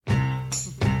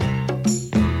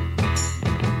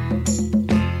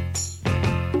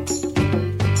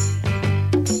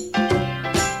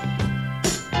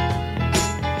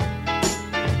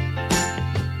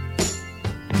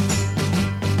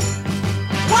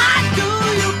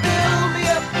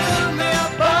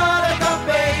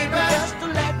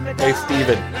Hey,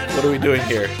 Steven, what are we doing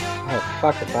here? Oh,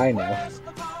 fuck if I know.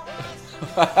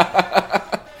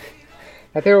 I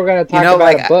think we're going to talk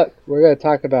about a book. We're going to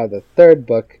talk about the third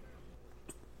book.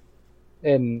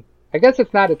 And I guess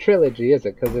it's not a trilogy, is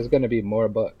it? Because there's going to be more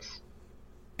books.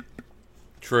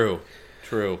 True.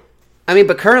 I mean,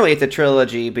 but currently it's a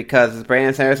trilogy because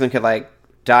Brandon Sanderson could,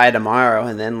 die tomorrow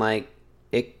and then,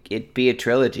 it'd be a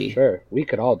trilogy. Sure, we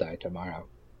could all die tomorrow.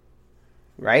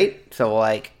 Right?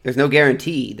 So, there's no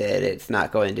guarantee that it's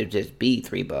not going to just be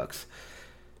 3 books.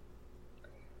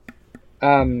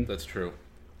 That's true.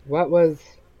 What was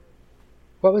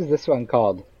this one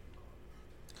called?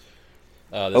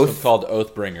 This one's called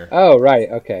Oathbringer. Oh, right,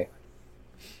 okay.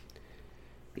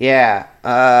 Yeah,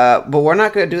 but we're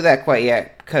not going to do that quite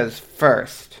yet, because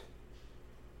first,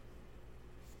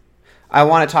 I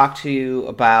want to talk to you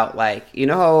about,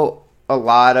 how a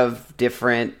lot of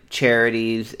different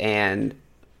charities and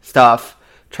stuff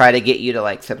try to get you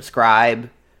to, subscribe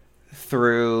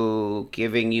through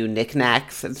giving you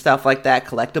knickknacks and stuff like that,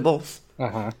 collectibles?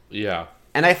 Uh-huh. Yeah.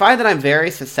 And I find that I'm very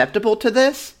susceptible to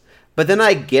this, but then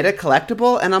I get a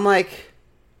collectible, and I'm like,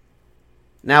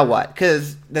 now what?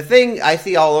 Because the thing I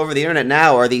see all over the internet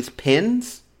now are these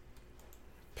pins.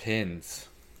 Pins.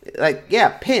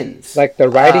 Pins. Like the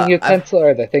writing utensil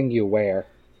or the thing you wear?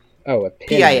 Oh, a pin.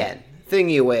 P-I-N. Thing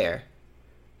you wear.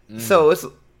 So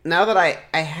now that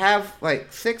I have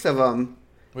 6 of them,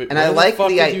 wait, and I like the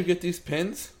did you get these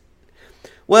pins?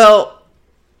 Well,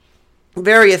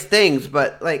 various things,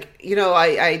 but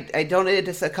I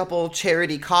donated to a couple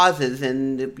charity causes,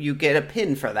 and you get a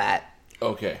pin for that.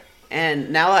 Okay. And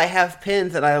now I have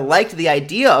pins, and I liked the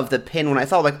idea of the pin when I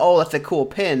saw, oh, that's a cool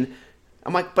pin.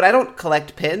 I'm like, but I don't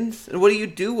collect pins. And what do you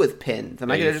do with pins? Am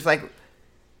I going to just,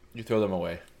 You throw them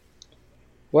away.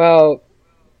 Well,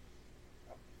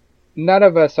 none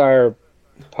of us are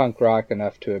punk rock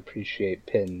enough to appreciate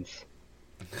pins.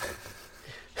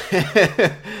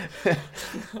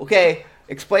 Okay,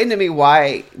 explain to me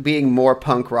why being more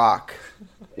punk rock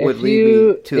would lead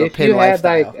me to a pin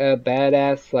lifestyle. If you had a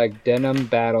badass denim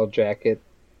battle jacket,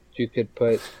 you could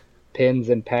put pins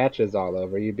and patches all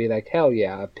over. You'd be like, hell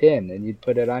yeah, a pin, and you'd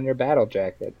put it on your battle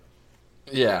jacket.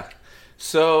 Yeah.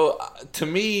 So to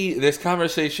me, this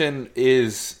conversation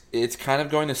it's kind of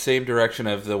going the same direction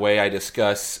of the way I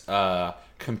discuss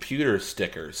computer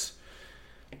stickers.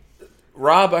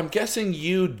 Rob, I'm guessing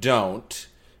you don't.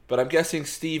 But I'm guessing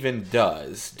Steven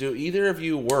does. Do either of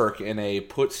you work in a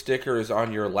put stickers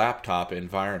on your laptop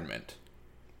environment?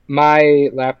 My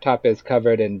laptop is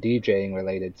covered in DJing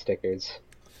related stickers.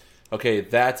 Okay,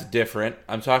 that's different.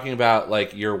 I'm talking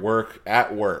about your work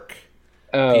at work.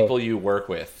 Oh. People you work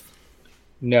with.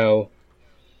 No.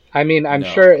 I mean, I'm No.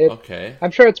 sure Okay.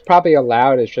 I'm sure it's probably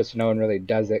allowed, it's just no one really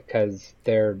does it because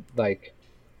they're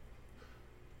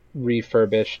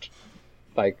refurbished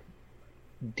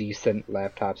decent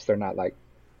laptops. They're not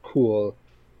cool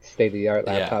state-of-the-art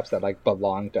laptops that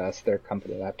belong to us. They're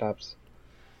company laptops.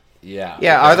 Yeah.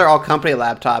 Yeah, are they all company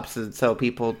laptops, and so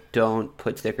people don't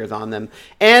put stickers on them?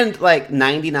 And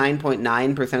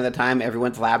 99.9% of the time,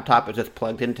 everyone's laptop is just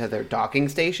plugged into their docking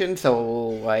station,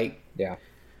 so yeah,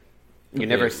 you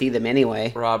never see them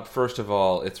anyway. Rob, first of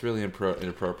all, it's really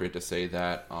inappropriate to say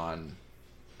that on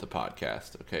the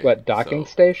podcast. Okay. What, docking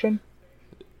station?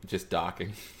 Just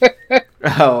docking.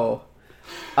 Oh.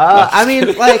 I mean,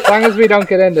 as long as we don't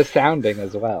get into sounding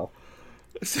as well.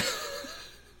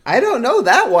 I don't know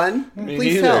that one. Me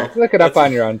Please neither. tell. Look it up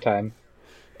on your own time.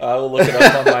 I will look it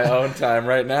up on my own time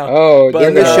right now. Oh, but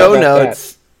in the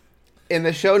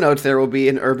show notes, there will be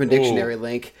an Urban Dictionary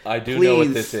link. I do know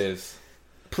what this is.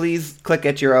 Please click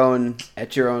at your own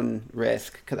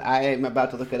risk, because I am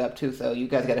about to look it up too. So you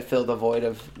guys got to fill the void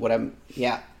of what I'm.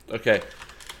 Yeah. Okay.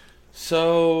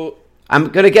 So I'm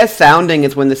gonna guess sounding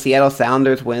is when the Seattle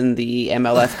Sounders win the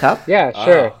MLS Cup. Yeah,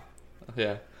 sure.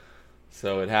 Yeah.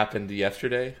 So it happened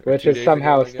yesterday, which is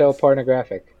somehow still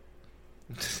pornographic.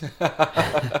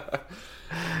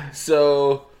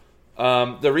 So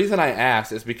the reason I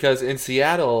asked is because in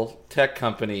Seattle tech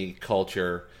company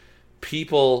culture,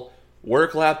 people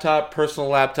work laptop, personal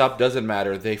laptop, doesn't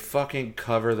matter. They fucking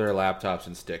cover their laptops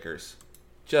in stickers.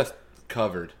 Just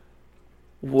covered.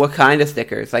 What kind of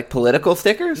stickers? Political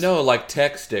stickers? No,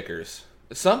 tech stickers.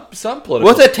 Some political.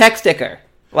 What's a tech sticker?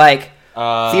 C++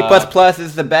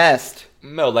 is the best.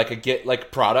 No,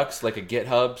 products, like a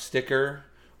GitHub sticker,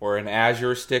 or an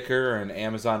Azure sticker, or an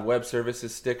Amazon Web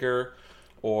Services sticker,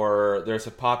 or there's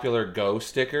a popular Go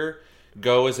sticker.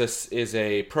 Go is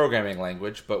a programming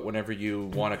language, but whenever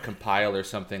you want to compile or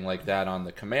something like that on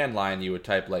the command line, you would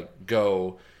type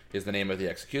Go is the name of the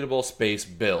executable, space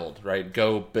build, right?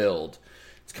 Go build.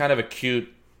 It's kind of a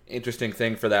cute interesting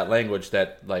thing for that language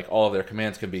that like all of their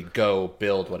commands can be go,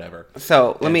 build, whatever.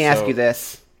 So let me ask you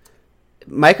this: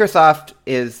 Microsoft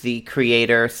is the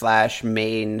creator /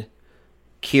 main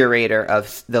curator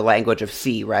of the language of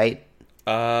C, right?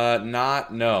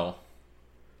 No.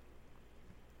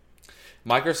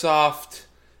 Microsoft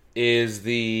is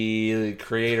the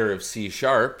creator of C#.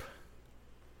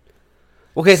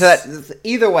 Okay, so that,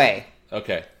 either way,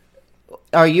 Okay.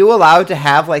 are you allowed to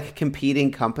have like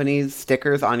competing companies'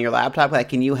 stickers on your laptop? Like,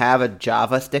 can you have a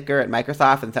Java sticker at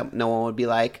Microsoft and no one would be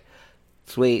like,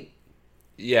 "Sweet"?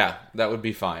 Yeah, that would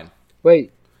be fine.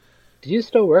 Wait, do you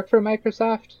still work for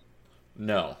Microsoft?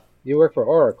 No. You work for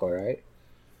Oracle, right?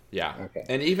 Yeah. Okay.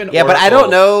 And even Yeah, Oracle, but I don't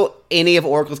know any of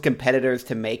Oracle's competitors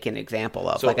to make an example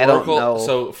of. So like, Oracle, I don't know.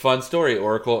 So fun story,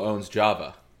 Oracle owns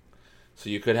Java. So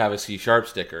you could have a C#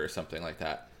 sticker or something like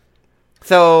that.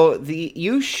 So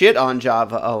you shit on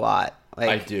Java a lot. Like,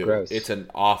 I do. Gross. It's an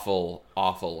awful,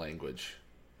 awful language.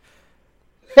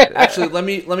 Actually, let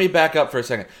me back up for a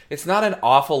second. It's not an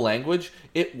awful language.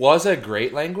 It was a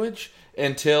great language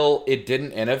until it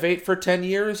didn't innovate for 10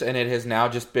 years, and it has now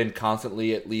just been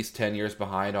constantly at least 10 years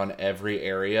behind on every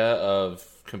area of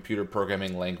computer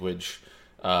programming language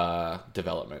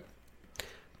development.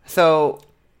 So,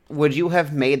 would you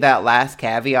have made that last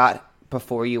caveat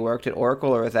before you worked at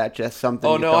Oracle, or is that just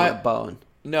something you throw a bone?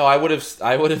 No, I would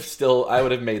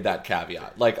have made that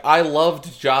caveat. Like, I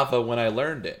loved Java when I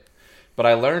learned it, but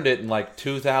I learned it in like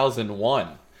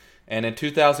 2001. And in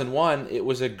 2001, it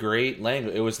was a great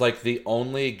language. It was like the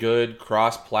only good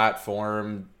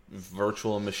cross-platform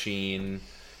virtual machine-based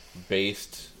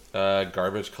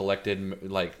garbage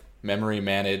collected, like memory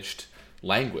managed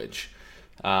language.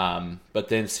 But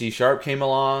then C# came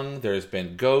along. There's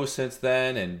been Go since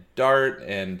then, and Dart,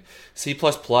 and C++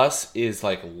 is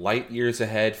like light years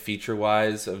ahead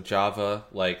feature-wise of Java.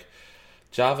 Like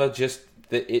Java just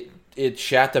it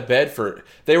shat the bed for.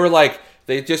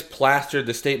 They just plastered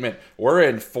the statement, we're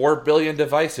in 4 billion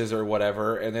devices or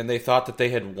whatever, and then they thought that they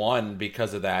had won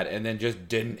because of that, and then just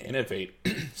didn't innovate.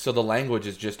 So the language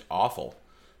is just awful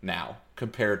now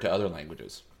compared to other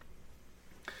languages.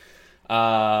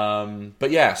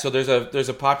 But yeah, so there's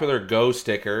a popular Go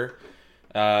sticker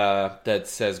that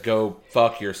says "Go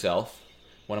fuck yourself."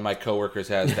 One of my coworkers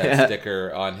has that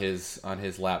sticker on his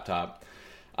laptop.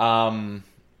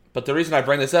 But the reason I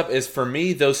bring this up is, for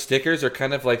me, those stickers are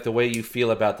kind of like the way you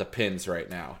feel about the pins right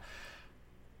now.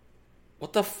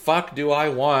 What the fuck do I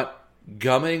want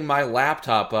gumming my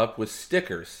laptop up with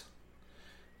stickers?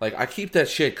 Like, I keep that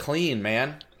shit clean,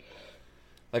 man.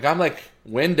 Like, I'm like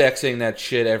Windexing that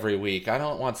shit every week. I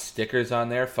don't want stickers on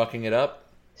there fucking it up.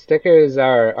 Stickers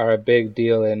are a big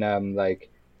deal in like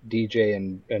DJ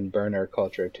and burner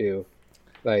culture too.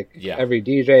 Like every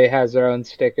DJ has their own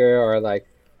sticker, or like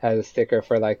has a sticker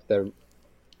for like the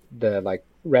like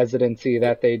residency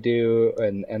that they do,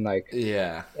 and like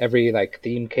every like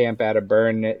theme camp at a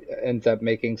burn ends up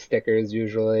making stickers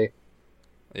usually.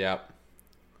 Yeah.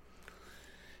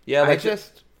 Yeah, like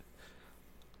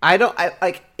I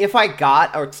like, if I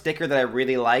got a sticker that I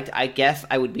really liked, I guess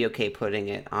I would be okay putting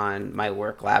it on my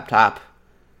work laptop.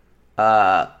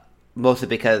 Mostly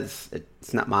because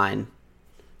it's not mine.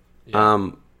 Yeah.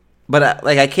 But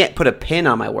like, I can't put a pin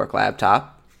on my work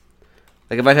laptop.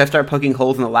 Like, if I start poking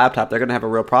holes in the laptop, they're gonna have a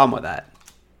real problem with that.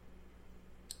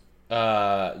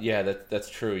 Yeah, that's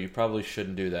true. You probably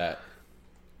shouldn't do that.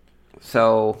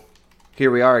 So, here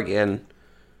we are again.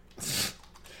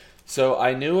 So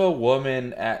I knew a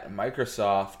woman at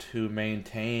Microsoft who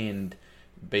maintained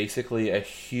basically a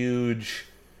huge,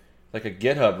 like a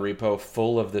GitHub repo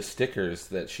full of the stickers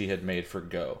that she had made for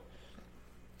Go.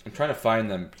 I'm trying to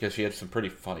find them because she had some pretty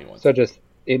funny ones. So just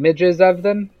images of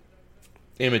them?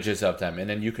 Images of them, and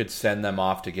then you could send them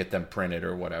off to get them printed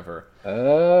or whatever.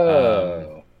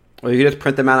 Oh. Or you could just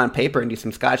print them out on paper and do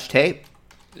some Scotch tape.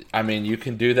 I mean, you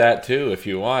can do that too if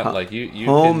you want. Like you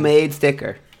homemade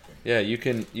sticker. Yeah, you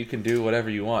can do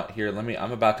whatever you want. Here,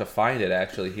 I'm about to find it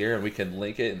actually here, and we can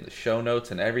link it in the show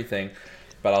notes and everything.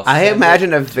 But I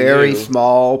imagine a very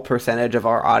small percentage of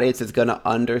our audience is going to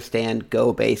understand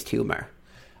Go-based humor.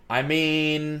 I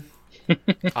mean,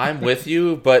 I'm with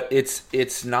you, but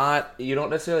it's not. You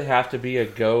don't necessarily have to be a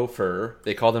gopher.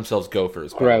 They call themselves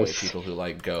gophers, by the way, people who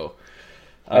like Go.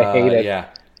 I hate it. Yeah,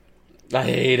 I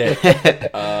hate it.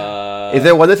 Is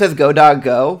there one that says "Go Dog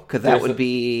Go"? Because that would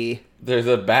be. There's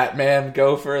a Batman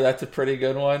gopher. That's a pretty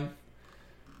good one.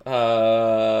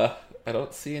 I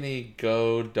don't see any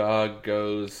Go Dog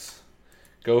Goes.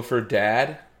 Gopher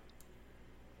Dad.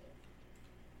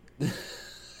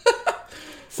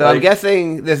 So I'm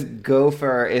guessing this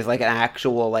gopher is like an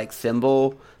actual like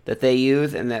symbol that they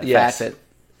use, and that fact that.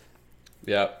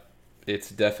 Yep. It's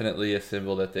definitely a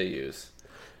symbol that they use.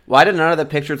 Why did none of the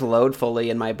pictures load fully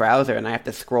in my browser and I have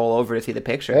to scroll over to see the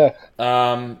picture?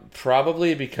 Yeah.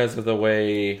 Probably because of the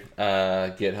way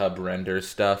GitHub renders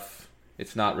stuff.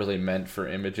 It's not really meant for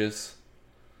images.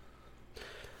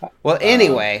 Well,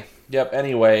 anyway.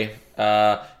 Anyway.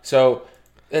 So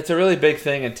it's a really big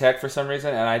thing in tech for some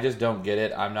reason, and I just don't get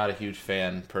it. I'm not a huge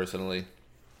fan, personally.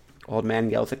 Old man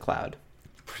yells at cloud.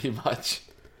 Pretty much.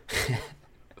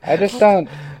 I just don't...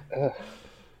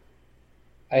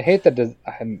 I hate the...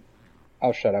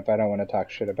 I'll shut up. I don't want to talk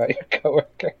shit about your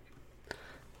coworker.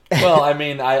 Well, I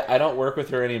mean, I don't work with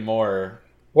her anymore.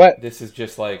 What? This is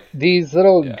just like... These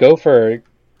little gopher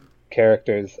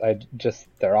characters,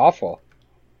 they're awful.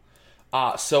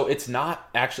 So it's not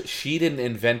actually... She didn't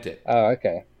invent it. Oh,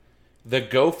 okay. The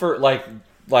gopher, like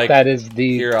that is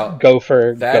the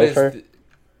gopher.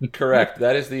 Correct.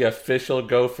 That is the official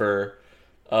gopher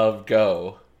of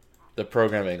Go, the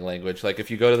programming language. Like, if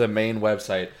you go to the main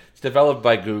website, it's developed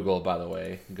by Google, by the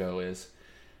way. Go is.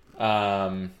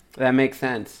 That makes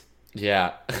sense.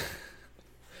 Yeah.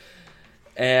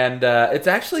 And it's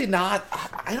actually not...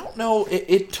 I don't know.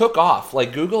 It took off.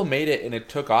 Like, Google made it, and it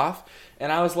took off.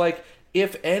 And I was like,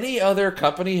 if any other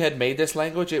company had made this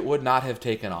language, it would not have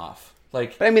taken off.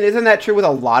 Like, but I mean, isn't that true with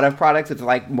a lot of products? It's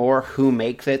like more who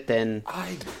makes it than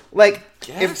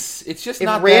guess it's just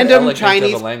not random that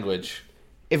Chinese of a language.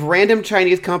 If random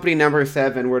Chinese company number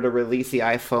 7 were to release the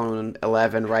iPhone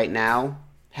 11 right now,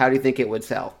 how do you think it would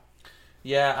sell?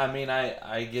 Yeah, I mean,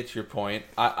 I get your point.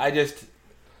 I just,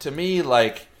 to me,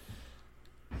 like,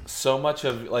 so much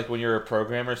of, like, when you're a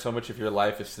programmer, so much of your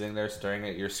life is sitting there staring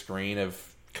at your screen of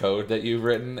code that you've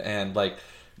written, and, like,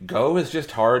 Go is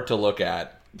just hard to look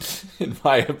at. In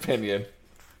my opinion.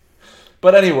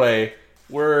 But anyway,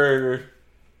 we're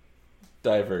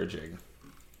diverging.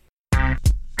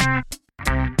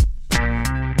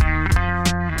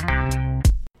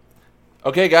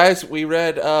 Okay, guys, we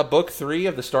read book 3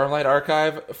 of the Stormlight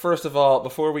Archive. First of all,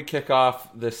 before we kick off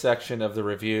this section of the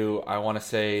review, I want to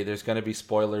say there's going to be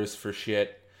spoilers for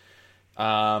shit.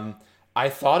 I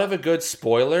thought of a good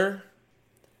spoiler,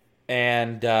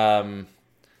 and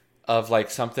of like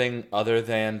something other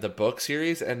than the book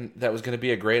series, and that was going to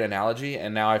be a great analogy,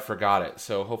 and now I forgot it.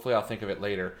 So hopefully I'll think of it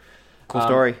later. Cool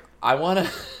story. I want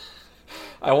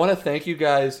to thank you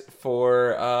guys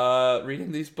for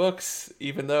reading these books,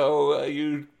 even though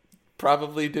you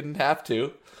probably didn't have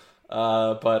to.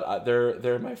 But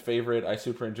they're my favorite. I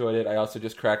super enjoyed it. I also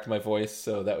just cracked my voice,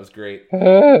 so that was great.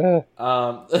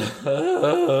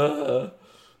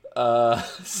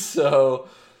 So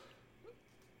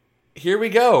here we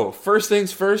go. First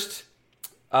things first.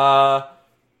 I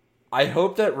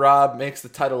hope that Rob makes the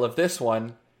title of this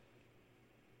one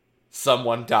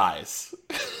Someone Dies.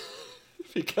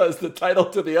 Because the title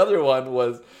to the other one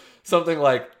was something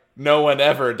like No One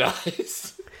Ever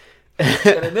Dies.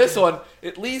 And in this one,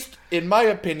 at least in my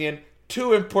opinion,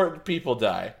 2 important people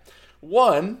die.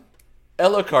 One,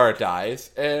 Elhokar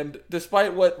dies, and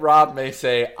despite what Rob may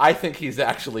say, I think he's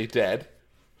actually dead.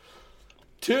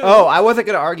 2. Oh, I wasn't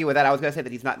going to argue with that. I was going to say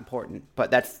that he's not important, but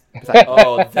that's...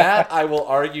 Oh, that I will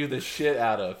argue the shit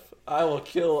out of. I will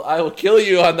kill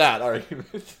you on that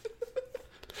argument.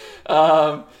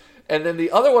 And then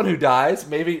the other one who dies,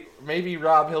 maybe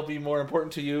Rob, he'll be more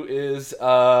important to you, is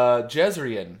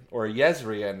Jezrien, or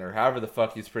Yezrien, or however the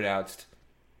fuck he's pronounced.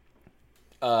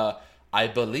 I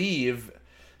believe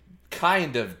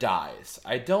kind of dies.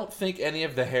 I don't think any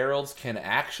of the heralds can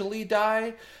actually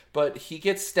die, but he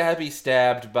gets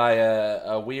stabbed by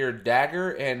a weird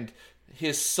dagger, and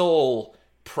his soul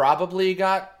probably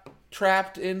got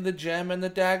trapped in the gem and the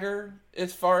dagger,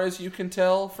 as far as you can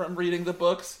tell from reading the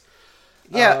books.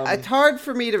 Yeah, it's hard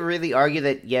for me to really argue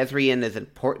that Jezrien is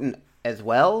important as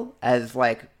well, as,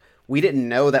 like, we didn't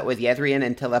know that was Jezrien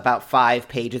until about 5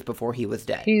 pages before he was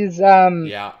dead. He's,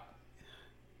 Yeah.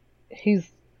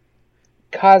 He's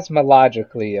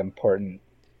cosmologically important.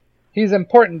 He's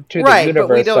important to the universe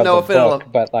but we don't know of the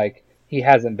book, but, like, he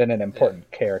hasn't been an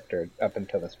important character up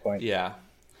until this point. Yeah.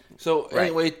 So,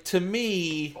 anyway, to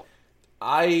me,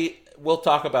 we'll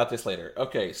talk about this later.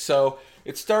 Okay, so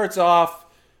it starts off,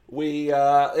 we,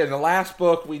 in the last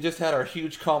book, we just had our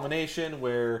huge culmination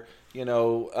where,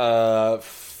 Kaladin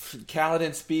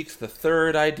speaks the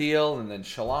 3rd ideal, and then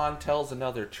Shallan tells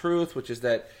another truth, which is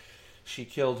that she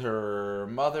killed her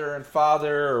mother and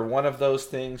father, or one of those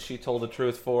things she told the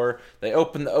truth for. They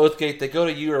open the Oathgate, they go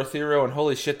to Urithiru, and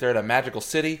holy shit, they're at a magical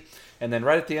city. And then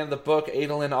right at the end of the book,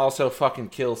 Adolin also fucking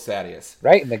kills Sadeas.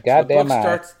 Right in the goddamn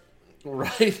eye.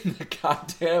 Right in the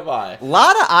goddamn eye. A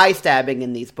lot of eye stabbing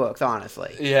in these books,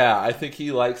 honestly. Yeah, I think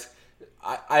he likes...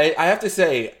 I have to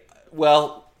say,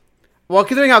 well... Well,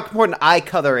 considering how important eye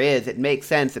color is, it makes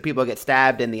sense that people get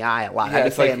stabbed in the eye a lot. Yeah,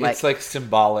 it's like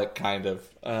symbolic, kind of.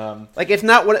 Like it's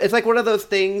not. It's like one of those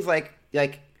things, like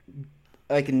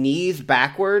knees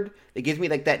backward. It gives me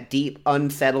like that deep,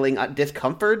 unsettling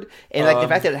discomfort, and like the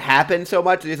fact that it happens so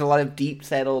much, there's a lot of deep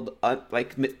settled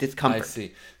discomfort.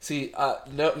 I see.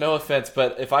 No offense,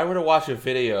 but if I were to watch a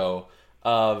video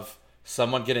of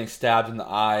someone getting stabbed in the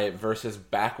eye versus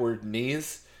backward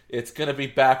knees, it's gonna be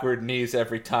backward knees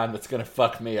every time. That's gonna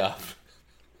fuck me up.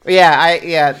 Yeah, I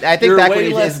think You're backward way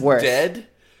knees less is worse. Dead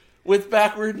with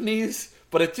backward knees,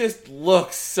 but it just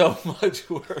looks so much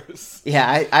worse.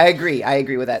 Yeah, I agree. I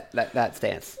agree with that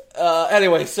stance.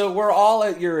 Anyway, so we're all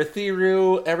at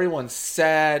Urithiru. Everyone's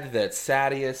sad that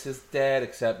Sadeas is dead,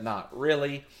 except not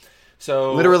really.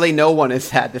 So literally no one is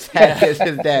sad that Sadeas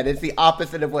is dead. It's the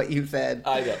opposite of what you said.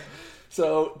 I know.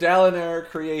 So Dalinar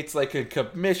creates like a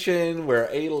commission where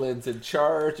Adolin's in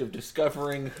charge of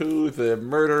discovering who the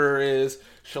murderer is.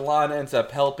 Shallan ends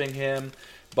up helping him,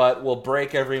 but will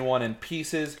break everyone in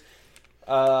pieces.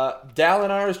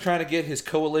 Dalinar is trying to get his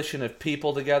coalition of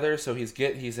people together, so he's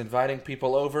inviting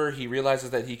people over. He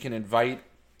realizes that he can invite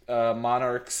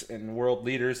monarchs and world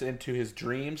leaders into his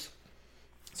dreams,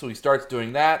 so he starts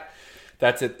doing that.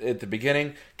 That's at the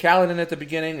beginning. Kaladin at the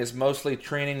beginning is mostly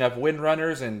training up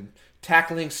Windrunners and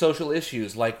tackling social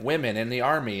issues like women in the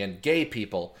army and gay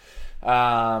people.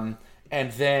 And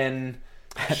then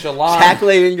Shallan...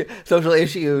 Tackling social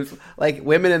issues like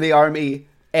women in the army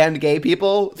and gay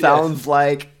people sounds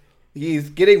like he's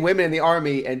getting women in the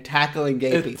army and tackling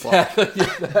gay people.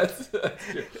 That's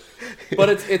true. But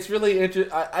it's really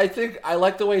interesting. I think I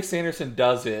like the way Sanderson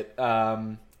does it.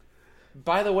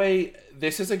 By the way,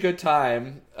 this is a good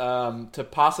time to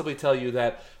possibly tell you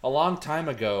that a long time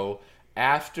ago,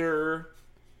 after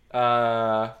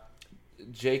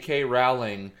J.K.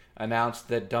 Rowling announced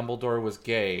that Dumbledore was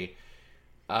gay,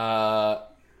 Brandon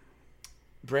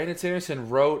Sanderson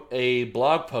wrote a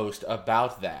blog post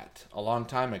about that a long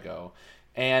time ago.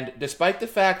 And despite the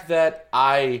fact that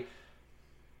I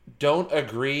don't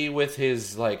agree with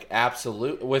his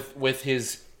with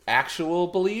his actual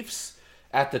beliefs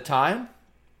at the time,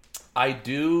 I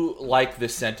do like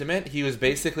this sentiment. He was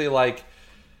basically like,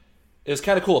 it was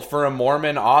kind of cool for a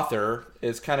Mormon author.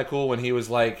 It's kind of cool when he was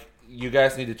like, you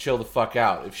guys need to chill the fuck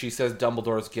out. If she says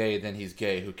Dumbledore's gay, then he's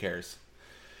gay. Who cares?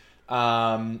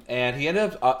 And he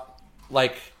ended up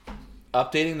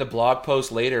updating the blog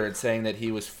post later and saying that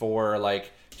he was for like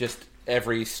just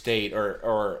every state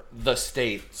or the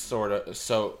state sort of,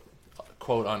 so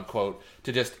quote unquote,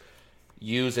 to just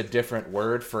use a different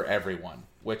word for everyone,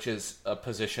 which is a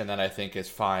position that I think is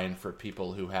fine for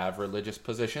people who have religious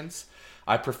positions.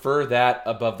 I prefer that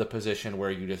above the position where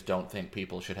you just don't think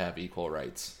people should have equal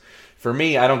rights. For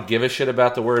me, I don't give a shit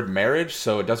about the word marriage,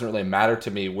 so it doesn't really matter to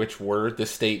me which word the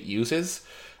state uses.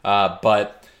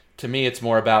 But to me, it's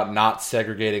more about not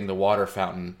segregating the water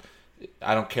fountain.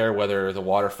 I don't care whether the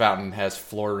water fountain has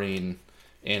fluorine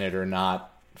in it or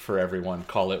not. For everyone,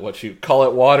 call it what you call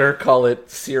it, water, call it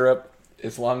syrup.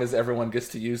 As long as everyone gets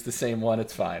to use the same one,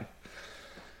 it's fine.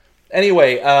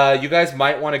 Anyway, you guys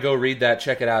might want to go read that.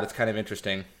 Check it out. It's kind of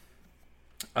interesting.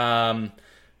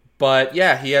 But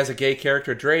yeah, he has a gay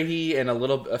character, Drehy, and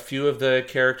a few of the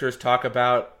characters talk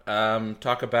about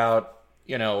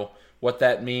what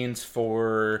that means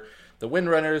for the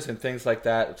Windrunners and things like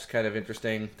that. It's kind of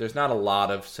interesting. There's not a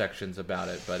lot of sections about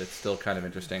it, but it's still kind of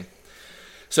interesting.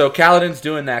 So Kaladin's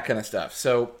doing that kind of stuff.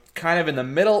 So kind of in the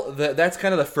middle, that's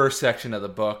kind of the first section of the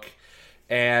book.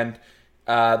 And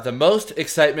the most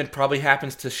excitement probably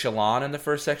happens to Shallan in the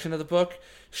first section of the book.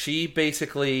 She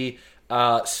basically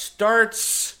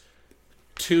starts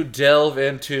to delve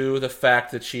into the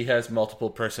fact that she has multiple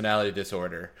personality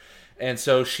disorder. And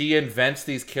so she invents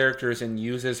these characters and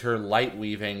uses her light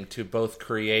weaving to both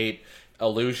create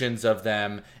illusions of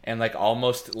them and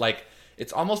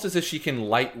it's almost as if she can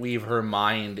light weave her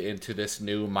mind into this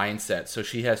new mindset. So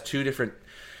she has two different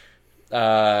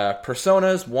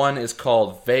personas. One is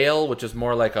called Veil, which is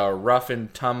more like a rough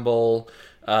and tumble,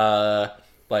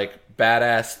 like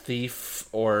badass thief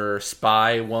or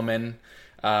spy woman.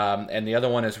 And the other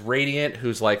one is Radiant,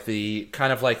 who's like the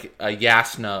kind of like a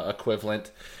Yasna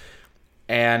equivalent.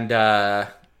 And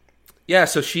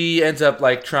so she ends up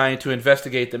like trying to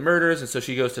investigate the murders, and so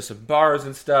she goes to some bars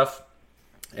and stuff.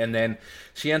 And then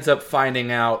she ends up finding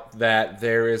out that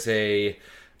there is an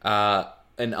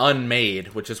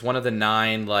Unmade, which is one of the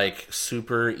 9 like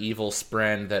super evil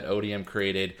spren that Odium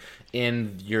created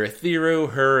in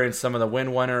Urithiru. Her and some of the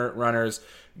Windrunners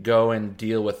go and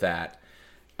deal with that.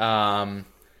 Oh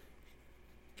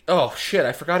shit!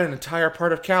 I forgot an entire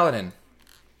part of Kaladin.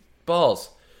 Balls.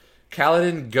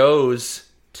 Kaladin goes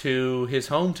to his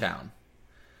hometown.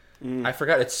 I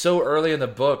forgot. It's so early in the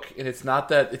book, and it's not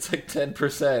that... It's like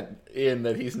 10% in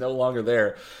that he's no longer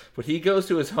there. But he goes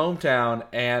to his hometown,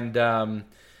 and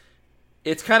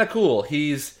it's kind of cool.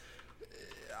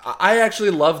 I actually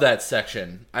love that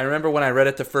section. I remember when I read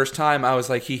it the first time, I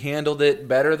was like, he handled it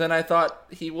better than I thought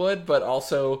he would, but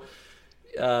also...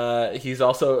 he's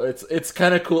also... It's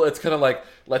kind of cool. It's kind of like,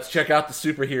 let's check out the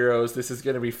superheroes. This is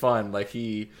going to be fun. Like,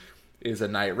 he... is a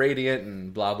Knight Radiant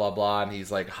and blah, blah, blah, and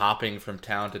he's, like, hopping from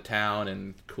town to town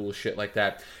and cool shit like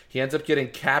that. He ends up getting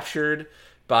captured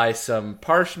by some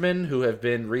Parshmen who have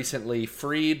been recently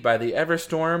freed by the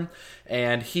Everstorm,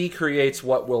 and he creates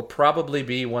what will probably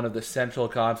be one of the central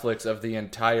conflicts of the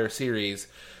entire series.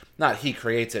 Not he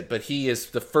creates it, but he is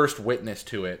the first witness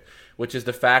to it, which is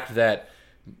the fact that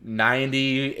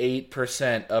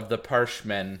 98% of the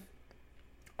Parshmen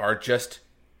are just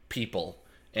people.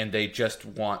 And they just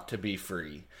want to be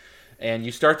free. And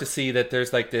you start to see that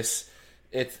there's like this...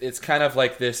 It's kind of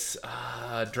like this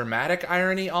dramatic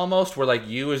irony almost, where like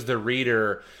you as the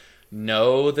reader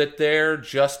know that they're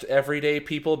just everyday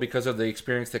people because of the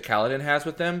experience that Kaladin has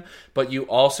with them, but you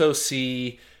also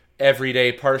see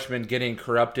everyday Parshmen getting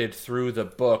corrupted through the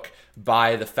book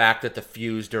by the fact that the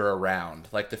Fused are around,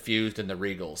 like the Fused and the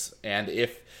Regals. And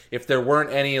if there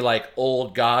weren't any like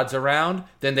old gods around,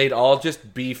 then they'd all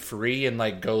just be free and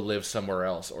like go live somewhere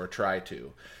else or try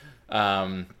to.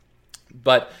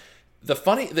 But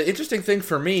the interesting thing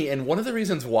for me, and one of the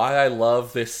reasons why I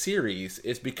love this series,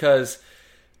 is because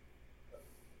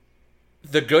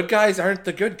the good guys aren't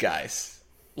the good guys.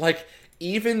 Like,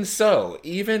 even so,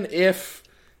 even if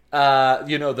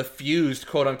the Fused,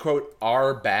 quote unquote,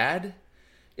 are bad,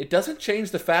 it doesn't change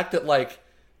the fact that like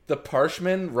the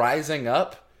Parshmen rising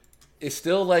up is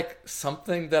still like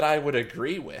something that I would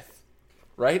agree with,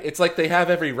 right? It's like they have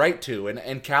every right to,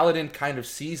 and Kaladin kind of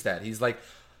sees that. He's like,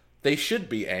 they should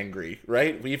be angry,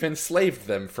 right? We've enslaved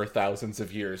them for thousands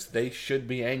of years. They should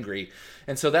be angry.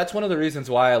 And so that's one of the reasons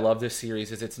why I love this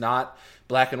series, is it's not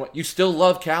black and white. You still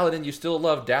love Kaladin, you still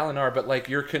love Dalinar, but like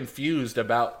you're confused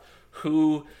about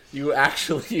who you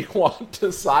actually want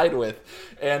to side with.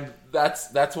 And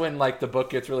that's when like the book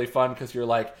gets really fun, because you're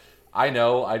like, I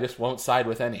know, I just won't side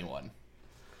with anyone.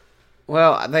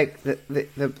 Well, like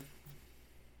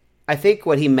I think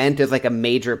what he meant is like a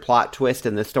major plot twist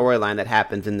in the storyline that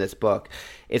happens in this book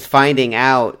is finding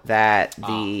out that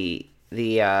the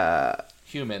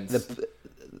humans,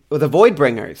 the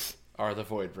Voidbringers are the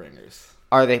Voidbringers.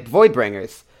 Are the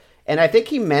Voidbringers. And I think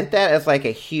he meant that as like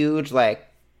a huge like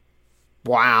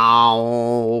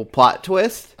wow plot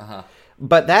twist. Uh-huh.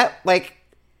 But that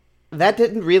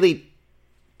didn't really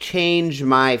change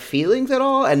my feelings at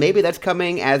all, and maybe that's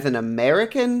coming as an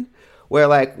American, where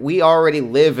like we already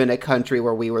live in a country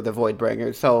where we were the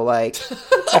Voidbringers. So like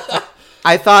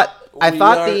I thought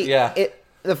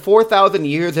the 4,000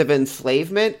 years of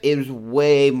enslavement is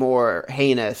way more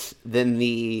heinous than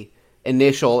the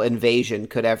initial invasion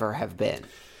could ever have been.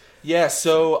 Yeah,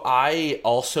 so I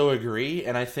also agree,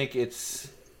 and I think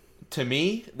to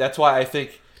me, that's why I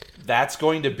think that's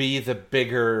going to be the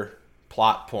bigger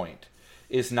plot point,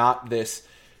 is not this,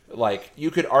 like,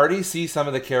 you could already see some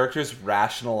of the characters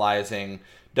rationalizing,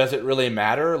 does it really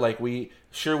matter? Like, we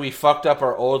fucked up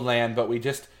our old land, but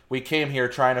we came here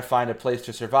trying to find a place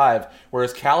to survive,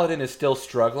 whereas Kaladin is still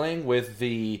struggling with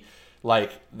the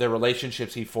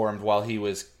relationships he formed while he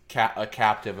was a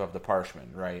captive of the Parshmen,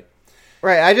 right?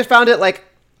 Right, I just found it, like,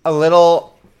 a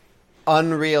little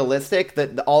unrealistic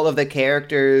that all of the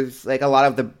characters, like, a lot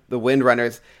of the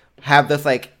Windrunners have this,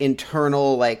 like,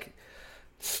 internal, like,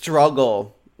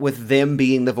 struggle with them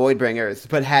being the Voidbringers,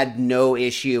 but had no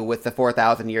issue with the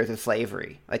 4,000 years of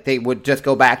slavery. Like, they would just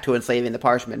go back to enslaving the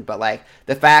Parshmen, but, like,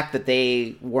 the fact that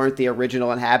they weren't the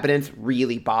original inhabitants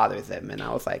really bothers them. And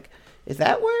I was like, is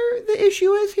that where the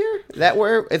issue is here? Is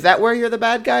that where you're the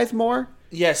bad guys more?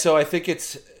 Yeah, so I think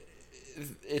it's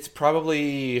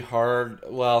probably hard.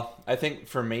 Well, I think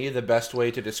for me, the best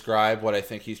way to describe what I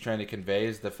think he's trying to convey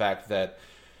is the fact that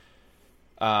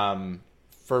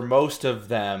for most of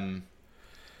them,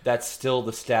 that's still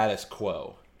the status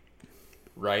quo,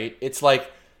 right? It's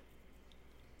like,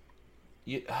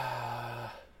 I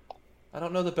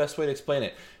don't know the best way to explain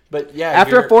it, but yeah.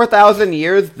 After 4,000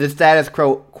 years, the status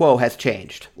quo has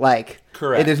changed. Like,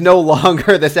 correct. It is no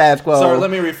longer the status quo. Sorry, let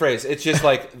me rephrase. It's just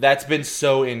like, that's been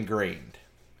so ingrained,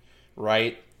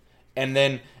 right? And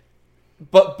then,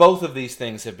 but both of these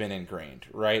things have been ingrained,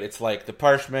 right? It's like the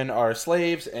Parshmen are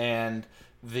slaves and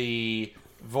the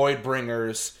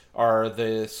Voidbringers are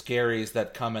the scaries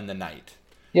that come in the night.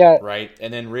 Yeah. Right?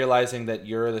 And then realizing that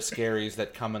you're the scaries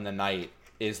that come in the night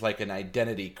is like an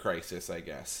identity crisis, I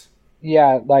guess.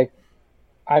 Yeah, like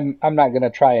I'm not gonna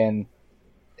try and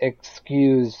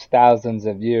excuse thousands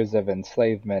of years of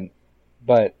enslavement,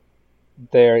 but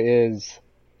there is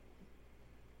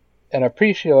an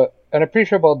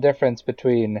appreciable difference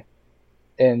between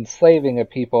enslaving a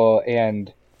people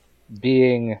and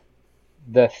being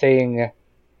the thing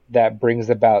that brings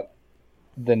about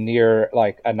the near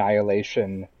like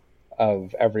annihilation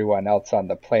of everyone else on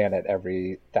the planet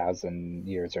every 1,000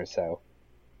 years or so.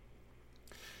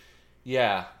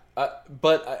 Yeah,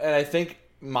 but and I think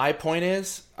my point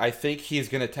is, I think he's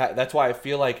going to. That's why I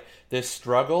feel like this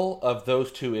struggle of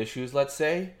those two issues, let's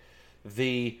say,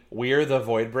 we're the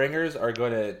Voidbringers are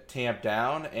going to tamp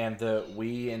down, and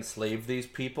we enslave these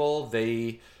people.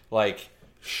 They like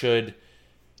should.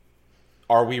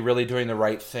 Are we really doing the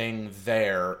right thing?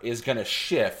 There is going to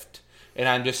shift, and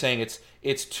I'm just saying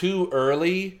it's too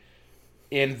early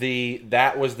in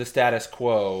that was the status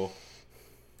quo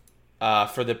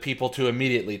for the people to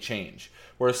immediately change.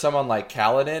 Whereas someone like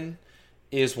Kaladin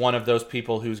is one of those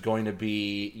people who's going to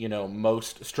be,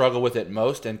 most struggle with it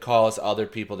most and cause other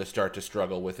people to start to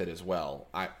struggle with it as well.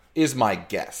 Is my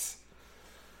guess,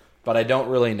 but I don't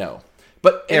really know.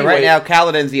 But anyway, right now,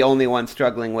 Kaladin's the only one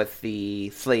struggling with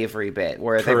the slavery bit,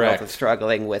 whereas everyone else is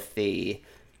struggling with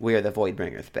we're the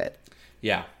Voidbringers bit.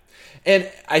 Yeah. And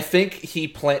I think he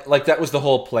that was the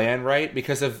whole plan, right?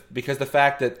 Because the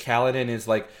fact that Kaladin is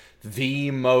like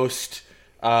the most,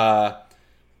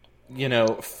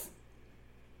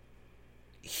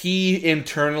 he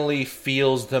internally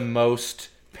feels the most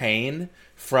pain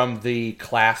from the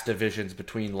class divisions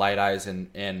between Light Eyes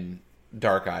and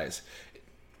Dark Eyes.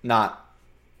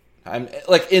 I'm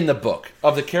like in the book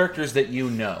of the characters that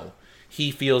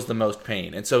he feels the most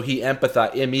pain, and so he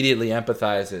immediately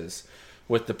empathizes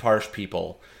with the Parsh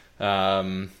people,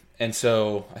 and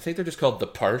so I think they're just called the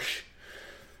Parsh.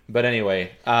 But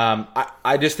anyway,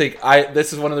 I just think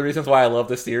this is one of the reasons why I love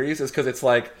this series is because it's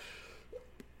like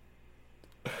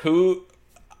who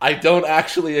I don't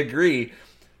actually agree,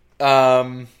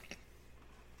 and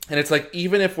it's like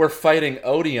even if we're fighting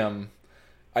Odium,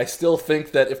 I still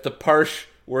think that if the Parsh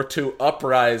were to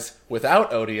uprise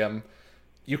without Odium,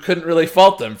 you couldn't really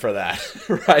fault them for that,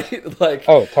 right? Like,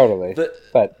 oh, totally.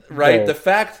 The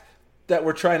fact that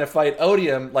we're trying to fight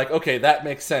Odium, like, okay, that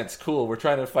makes sense. Cool, we're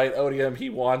trying to fight Odium. He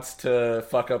wants to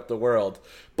fuck up the world.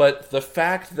 But the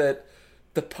fact that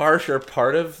the Parsh are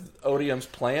part of Odium's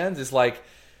plans is like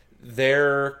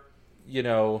they're,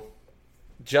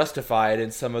 justified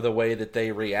in some of the way that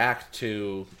they react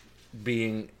to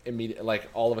being immediate, like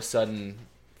all of a sudden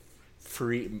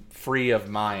free of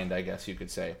mind, I guess you could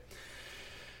say.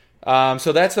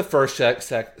 So that's the first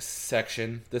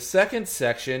section. The second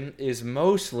section is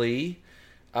mostly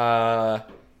Kaladin,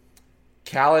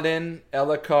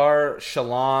 Elhokar,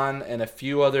 Shallan, and a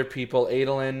few other people,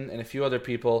 Adolin, and a few other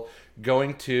people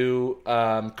going to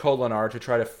Kholinar to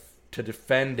try to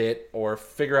defend it or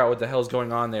figure out what the hell's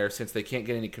going on there, since they can't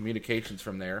get any communications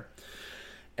from there.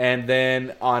 And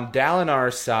then on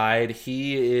Dalinar's side,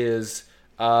 he is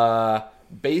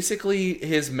basically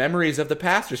his memories of the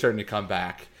past are starting to come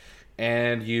back.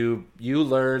 And you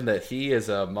learn that he is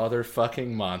a motherfucking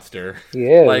monster.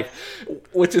 Yeah. Like,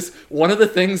 which is another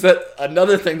thing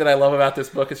that I love about this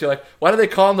book is you're like, why do they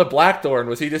call him the Blackthorn?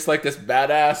 Was he just like this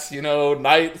badass,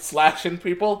 knight slashing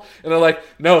people? And they're like,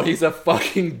 no, he's a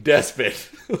fucking despot.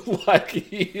 Like,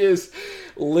 he is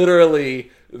literally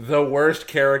the worst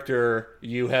character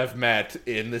you have met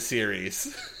in the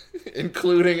series,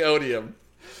 including Odium.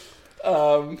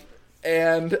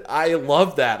 And I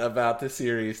love that about the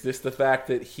series. Just the fact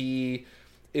that he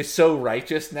is so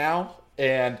righteous now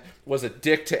and was a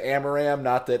dick to Amaram.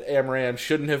 Not that Amaram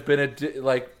shouldn't have been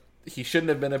he shouldn't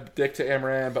have been a dick to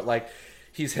Amaram, but like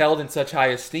he's held in such high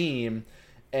esteem,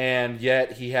 and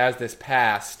yet he has this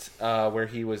past where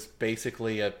he was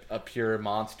basically a pure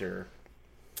monster.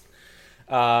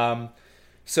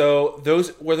 So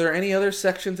were there any other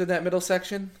sections in that middle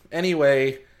section?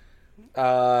 Anyway,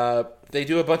 they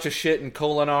do a bunch of shit in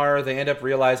Kholinar. They end up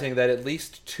realizing that at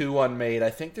least 2 unmade. I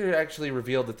think they're actually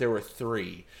revealed that there were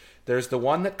 3. There's the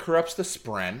one that corrupts the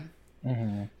Spren,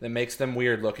 that makes them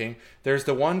weird looking. There's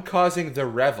the one causing the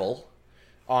Revel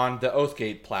on the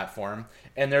Oathgate platform.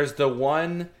 And there's the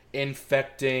one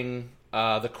infecting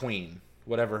the Queen,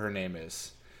 whatever her name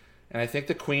is. And I think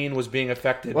the Queen was being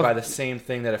affected by the same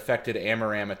thing that affected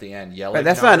Amaram at the end. Right,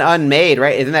 that's not unmade,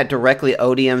 right? Isn't that directly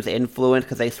Odium's influence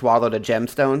because they swallowed a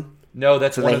gemstone? No,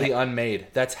 that's one of the unmade.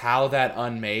 That's how that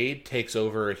unmade takes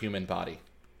over a human body.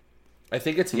 I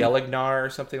think it's Yelignar or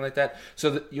something like that.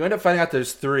 So you end up finding out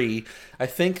there's 3. I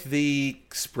think the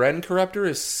Spren Corruptor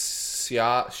is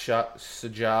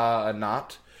Saja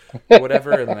Anat or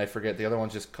whatever, and then I forget the other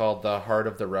one's just called the Heart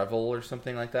of the Revel or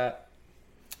something like that.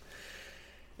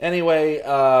 Anyway,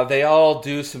 they all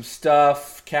do some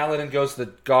stuff. Kaladin goes to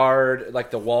the guard,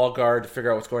 like the wall guard, to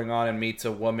figure out what's going on, and meets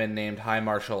a woman named High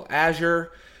Marshal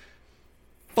Azure.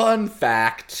 Fun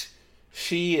fact,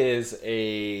 she is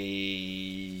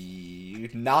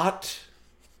not...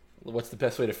 What's the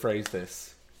best way to phrase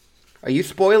this? Are you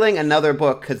spoiling another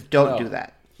book? Because don't do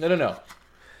that. No.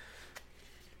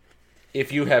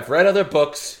 If you have read other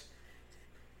books,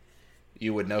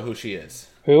 you would know who she is.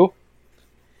 Who?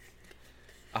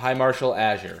 High Marshal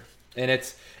Azure. And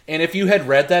if you had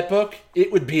read that book,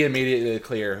 it would be immediately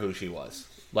clear who she was.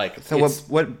 Like, so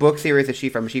what book series is she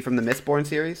from? Is she from the Mistborn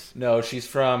series? No, she's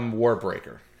from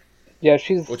Warbreaker. Yeah,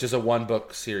 which is a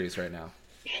 1-book series right now.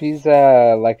 She's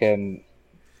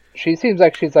she seems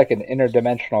like she's like an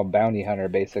interdimensional bounty hunter,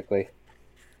 basically.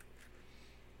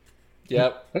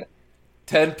 Yep.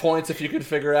 10 points if you can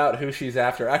figure out who she's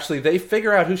after. Actually, they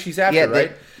figure out who she's after,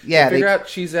 right? They figure out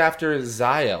she's after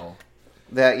Zael.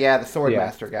 The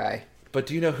Swordmaster guy. But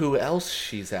do you know who else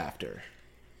she's after?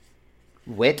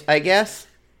 Wit, I guess?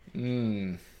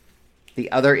 The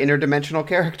other interdimensional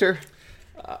character?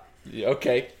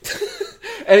 Okay.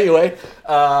 Anyway,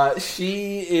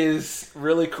 she is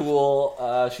really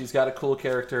cool. She's got a cool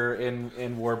character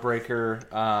in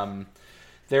Warbreaker.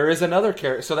 There is another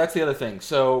character. So that's the other thing.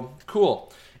 So,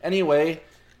 cool. Anyway,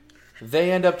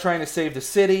 they end up trying to save the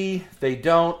city. They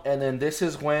don't. And then this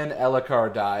is when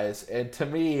Elhokar dies. And to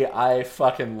me, I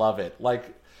fucking love it. Like,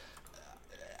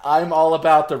 I'm all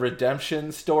about the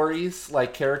redemption stories.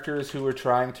 Like, characters who are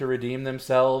trying to redeem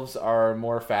themselves are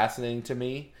more fascinating to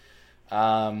me.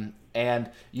 And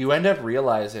you end up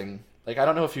realizing, like, I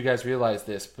don't know if you guys realize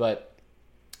this, but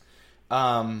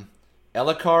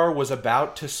Elhokar was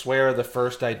about to swear the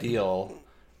first ideal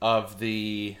of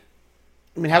the...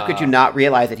 I mean, how could you not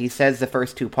realize it? He says the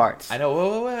first 2 parts. I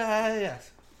know.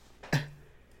 Yes.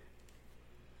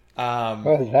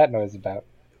 What is that noise about?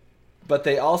 But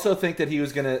they also think that he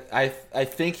was going to... I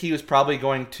think he was probably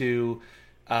going to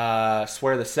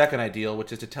swear the second ideal,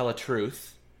 which is to tell a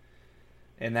truth.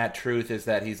 And that truth is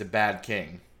that he's a bad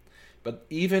king. But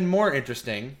even more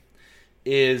interesting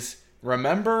is,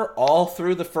 remember all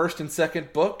through the first and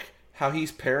second book how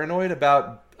he's paranoid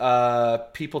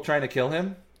about people trying to kill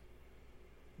him?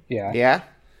 Yeah.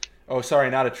 Oh, sorry,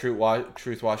 not a truth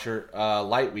washer.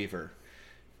 Lightweaver.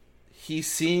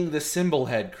 He's seeing the symbol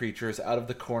head creatures out of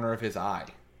the corner of his eye.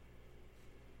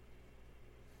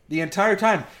 The entire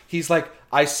time, he's like,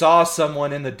 I saw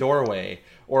someone in the doorway,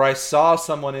 or I saw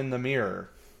someone in the mirror,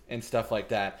 and stuff like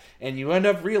that. And you end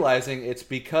up realizing it's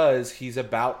because he's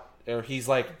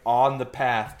like on the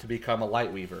path to become a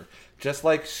Lightweaver. Just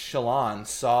like Shallan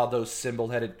saw those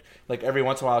symbol-headed, like every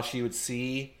once in a while she would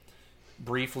see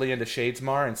briefly into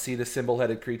Shadesmar and see the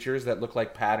symbol-headed creatures that look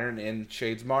like pattern in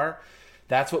Shadesmar.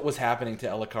 That's what was happening to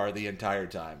Elhokar the entire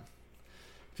time.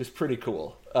 Which is pretty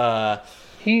cool. Yeah,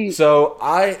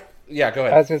 go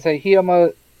ahead. I was going to say, he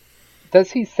almost... Does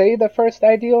he say the first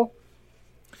ideal?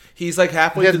 He's like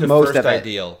halfway to the first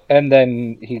ideal. And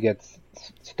then he gets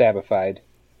stabified.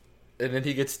 And then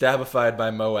he gets stabified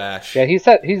by Moash. Yeah,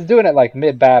 he's doing it like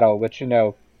mid-battle, which,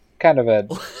 kind of a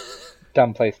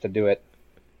dumb place to do it.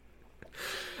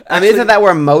 Actually, isn't that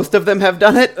where most of them have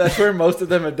done it? That's where most of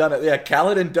them have done it. Yeah,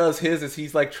 Kaladin does his as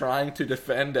he's like trying to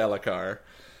defend Elhokar.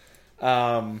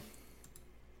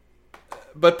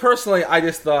 But personally, I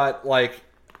just thought, like,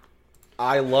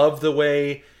 I love the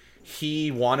way he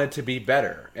wanted to be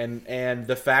better. And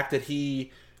the fact that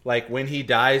he, like, when he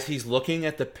dies, he's looking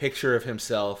at the picture of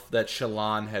himself that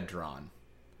Shallan had drawn.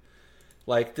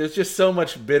 Like, there's just so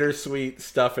much bittersweet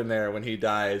stuff in there when he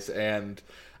dies. And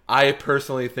I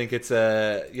personally think it's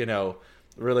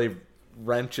really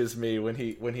wrenches me when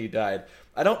he died.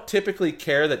 I don't typically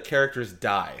care that characters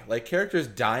die. Like, characters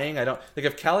dying, I don't... Like,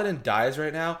 if Kaladin dies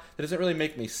right now, that doesn't really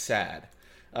make me sad.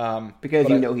 Because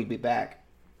he'd be back.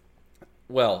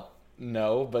 Well,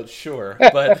 no, but sure.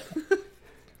 But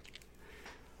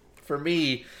for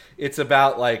me, it's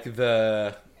about, like,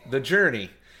 the journey.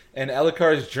 And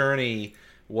Elhokar's journey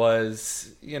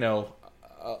was,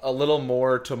 a little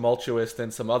more tumultuous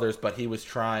than some others, but he was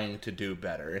trying to do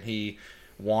better, and he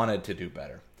wanted to do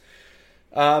better.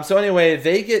 So anyway,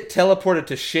 they get teleported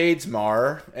to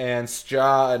Shadesmar, and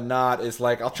Saja Anat is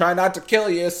like, I'll try not to kill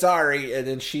you, sorry. And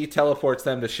then she teleports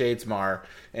them to Shadesmar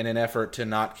in an effort to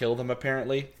not kill them,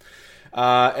 apparently.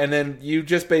 And then you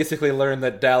just basically learn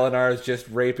that Dalinar is just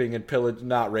raping and pillaging,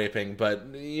 not raping, but,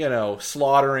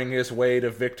 slaughtering his way to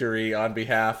victory on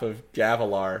behalf of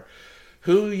Gavilar,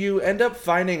 who you end up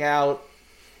finding out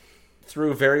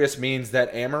through various means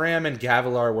that Amaram and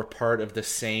Gavilar were part of the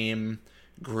same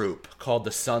group called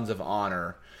the Sons of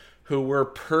Honor, who were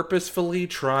purposefully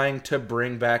trying to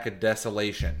bring back a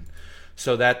desolation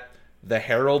so that the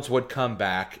heralds would come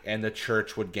back and the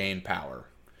church would gain power.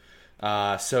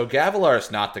 So Gavilar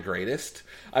is not the greatest.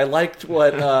 I liked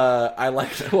what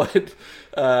Steven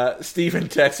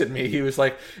texted me. He was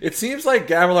like, "It seems like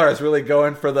Gavilar is really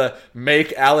going for the make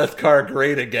Alethkar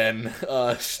great again."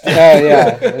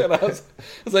 Yeah. And I was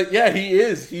like, "Yeah, he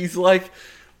is. He's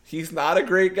not a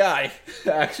great guy,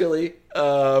 actually."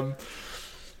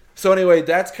 So anyway,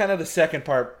 that's kind of the second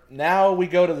part. Now we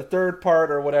go to the third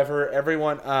part or whatever.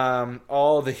 Everyone,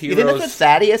 all the heroes. You think that's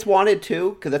what Sadeas wanted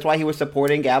too? Because that's why he was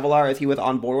supporting Gavilar, as he was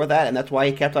on board with that, and that's why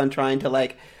he kept on trying to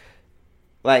like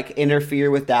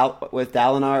interfere with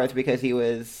Dalinar. It's because he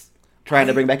was trying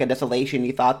to bring back a desolation.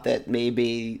 He thought that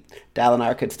maybe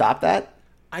Dalinar could stop that.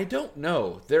 I don't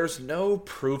know. There's no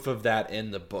proof of that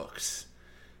in the books.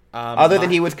 Other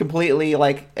than he was completely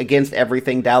against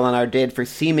everything Dalinar did for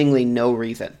seemingly no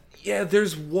reason. Yeah,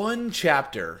 there's one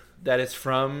chapter that is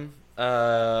from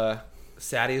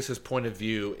Sadeas' point of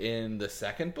view in the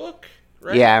second book,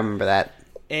 right? Yeah, I remember that.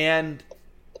 And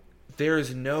there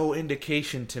is no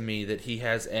indication to me that he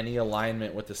has any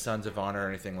alignment with the Sons of Honor or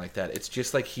anything like that. It's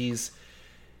just like he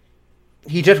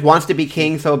just wants to be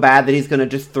king so bad that he's going to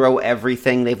just throw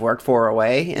everything they've worked for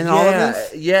away in all of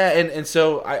this? Yeah, and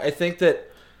so I think that,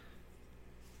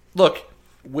 look,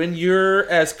 when you're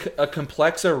as a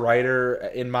complex a writer,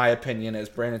 in my opinion, as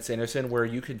Brandon Sanderson, where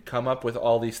you could come up with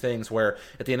all these things where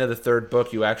at the end of the third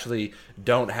book you actually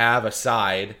don't have a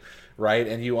side, right?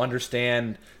 And you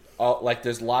understand,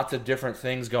 there's lots of different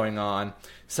things going on.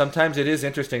 Sometimes it is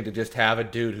interesting to just have a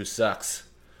dude who sucks,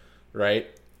 right?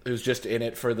 Who's just in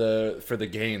it for the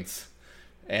gains.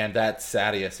 And that's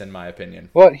Sadeas, in my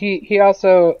opinion. Well, he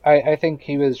also, I think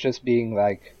he was just being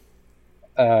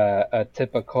a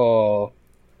typical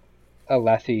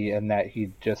Alethi in that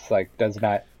he just does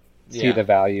not see the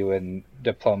value in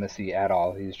diplomacy at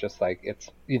all. He's just it's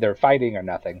either fighting or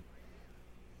nothing.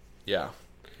 Yeah.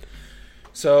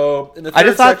 So in the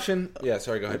third section, yeah.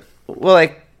 Sorry, go ahead. Well,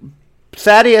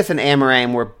 Sadeas and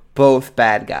Amaram were both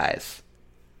bad guys.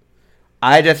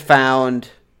 I just found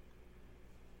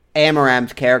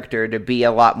Amaram's character to be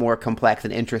a lot more complex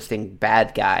and interesting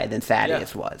bad guy than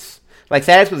Sadeas was.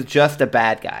 Sadeas was just a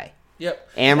bad guy.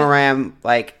 Yep. Amaram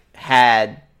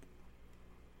had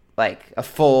a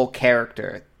full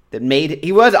character that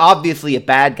he was obviously a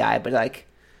bad guy, but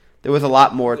there was a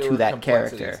lot more to that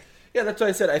character. Yeah, that's what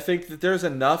I said. I think that there's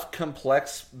enough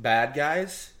complex bad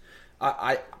guys.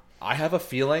 I have a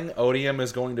feeling Odium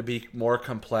is going to be more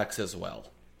complex as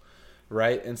well,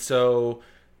 right? And so,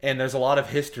 and there's a lot of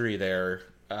history there,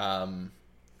 and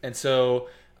so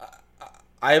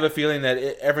I have a feeling that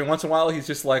every once in a while he's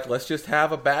just let's just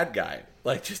have a bad guy.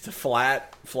 Just a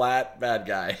flat bad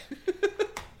guy.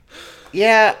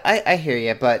 Yeah, I hear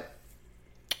you, but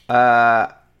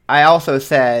I also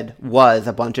said was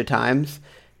a bunch of times,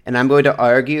 and I'm going to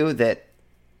argue that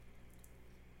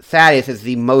Sadeas is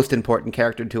the most important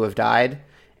character to have died,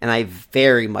 and I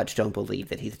very much don't believe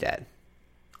that he's dead.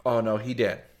 Oh, no, he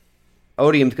did.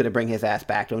 Odium's going to bring his ass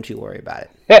back. Don't you worry about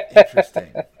it.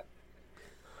 Interesting.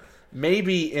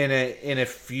 Maybe in a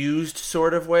fused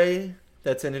sort of way.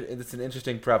 It's an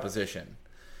interesting proposition.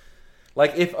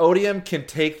 If Odium can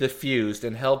take the fused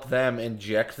and help them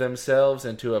inject themselves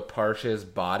into a Parsha's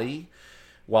body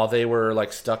while they were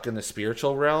stuck in the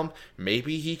spiritual realm,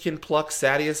 maybe he can pluck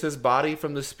Sadeas' body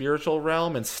from the spiritual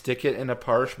realm and stick it in a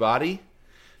Parsh body.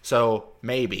 So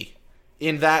maybe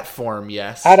in that form,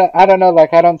 yes. I don't know.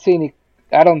 I don't see any.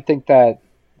 I don't think that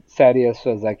Sadeas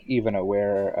was even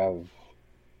aware of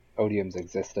Odium's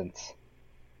existence.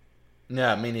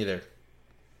 No, me neither.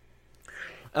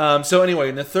 So anyway,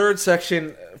 in the third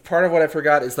section, part of what I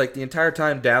forgot is the entire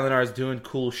time Dalinar is doing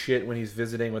cool shit when he's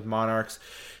visiting with monarchs.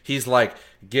 He's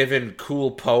giving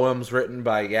cool poems written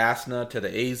by Yasna to the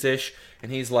Azish,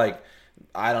 and he's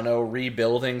I don't know,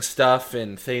 rebuilding stuff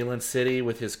in Thaylen City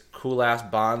with his cool ass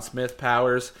bondsmith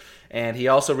powers. And he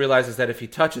also realizes that if he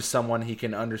touches someone, he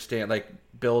can understand,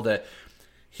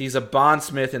 he's a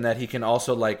bondsmith in that he can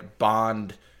also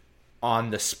bond on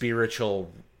the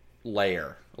spiritual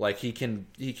layer. He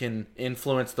can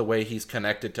influence the way he's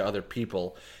connected to other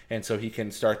people, and so he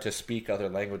can start to speak other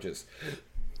languages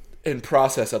and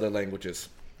process other languages.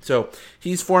 So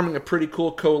he's forming a pretty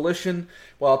cool coalition,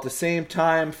 while at the same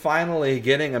time finally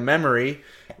getting a memory,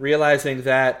 realizing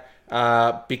that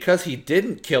because he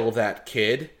didn't kill that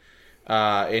kid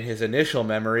in his initial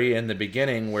memory in the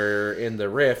beginning, where in the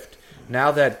rift, now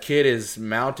that kid is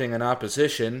mounting an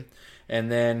opposition,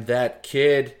 and then that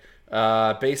kid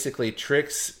basically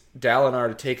tricks Dalinar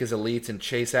to take his elites and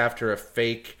chase after a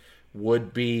fake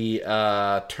would-be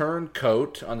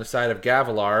turncoat on the side of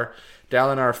Gavilar.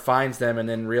 Dalinar finds them and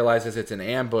then realizes it's an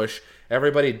ambush.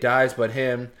 Everybody dies but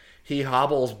him. He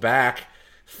hobbles back,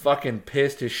 fucking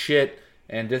pissed as shit,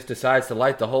 and just decides to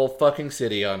light the whole fucking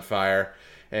city on fire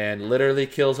and literally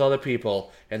kills all the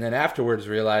people. And then afterwards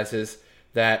realizes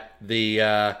that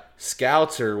the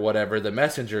scouts or whatever, the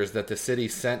messengers that the city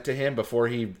sent to him before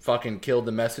he fucking killed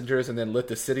the messengers and then lit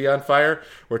the city on fire,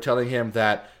 were telling him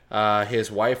that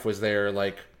his wife was there,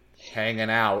 like, hanging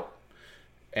out,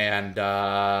 and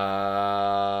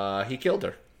he killed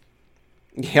her.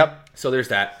 Yep. So there's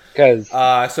that. Because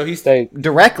so he's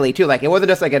directly too. Like, it wasn't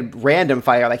just like a random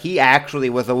fire. Like, he actually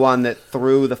was the one that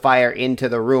threw the fire into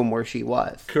the room where she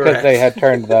was. Because they had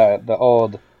turned the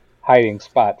old hiding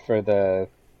spot for the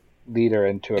leader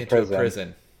into a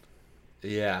prison.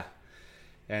 Yeah.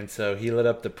 And so he lit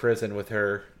up the prison with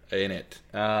her in it.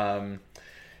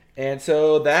 And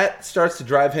so that starts to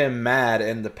drive him mad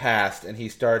in the past, and he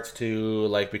starts to,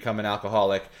 like, become an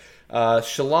alcoholic.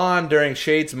 Shallan during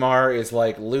Shadesmar is,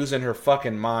 like, losing her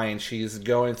fucking mind. She's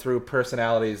going through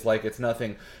personalities like it's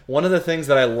nothing. One of the things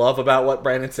that I love about what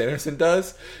Brandon Sanderson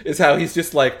does is how he's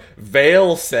just like,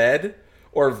 Vale said,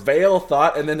 or Vale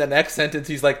thought, and then the next sentence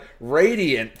he's like,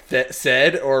 Radiant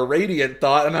said, or Radiant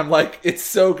thought, and I'm like, it's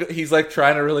so good. He's like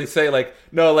trying to really say, like,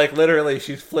 no, like literally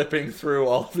she's flipping through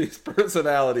all of these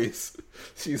personalities.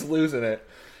 She's losing it.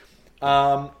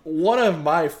 One of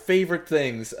my favorite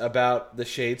things about the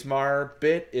Shadesmar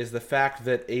bit is the fact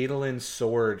that Adolin's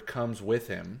sword comes with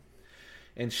him,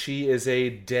 and she is a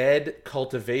dead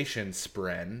cultivation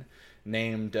spren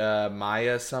named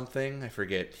Maya something. I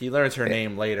forget. He learns her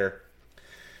name later.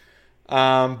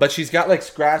 But she's got, like,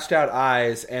 scratched out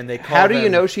eyes, and they call How do you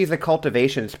know she's a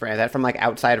cultivation spren? Is that from, like,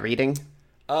 outside reading?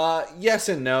 Yes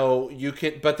and no. You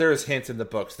can, but there's hints in the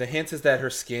books. The hint is that her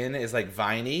skin is, like,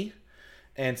 viney,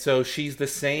 and so she's the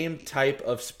same type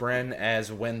of spren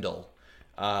as Wendell,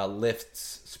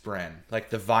 Lift's spren,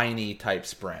 like the viney type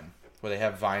spren, where they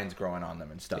have vines growing on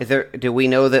them and stuff. Do we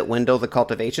know that Wendell's a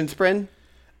cultivation spren?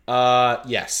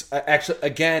 Yes. Actually,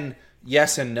 again,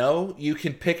 yes and no. You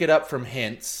can pick it up from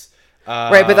hints.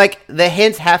 Right, but, like, the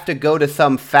hints have to go to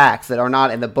some facts that are not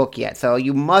in the book yet, so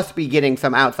you must be getting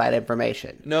some outside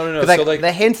information. No. Like, so, like,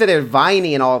 the hints that are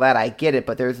viney and all that, I get it,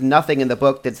 but there's nothing in the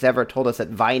book that's ever told us that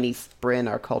viney spren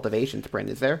are cultivation spren,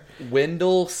 is there?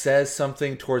 Wendell says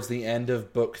something towards the end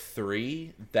of book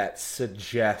 3 that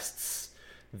suggests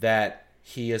that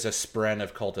he is a spren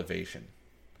of cultivation.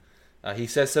 He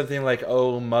says something like,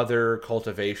 oh, mother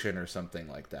cultivation, or something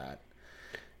like that.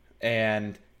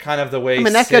 And kind of the way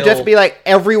that could just be like,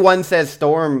 everyone says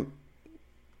storms,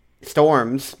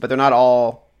 but they're not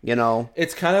all, you know.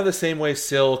 It's kind of the same way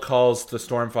Syl calls the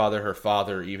Stormfather her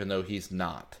father, even though he's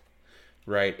not.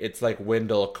 Right? It's like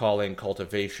Wendell calling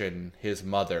cultivation his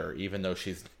mother, even though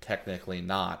she's technically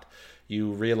not. You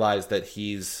realize that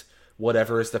he's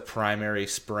whatever is the primary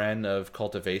spren of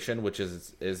cultivation, which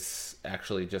is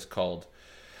actually just called.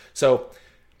 So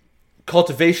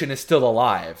cultivation is still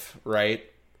alive, right?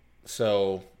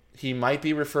 So he might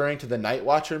be referring to the Night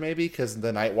Watcher, maybe, because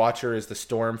the Night Watcher is the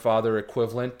Stormfather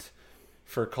equivalent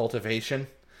for cultivation,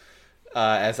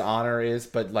 as Honor is.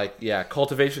 But, like, yeah,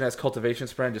 cultivation has cultivation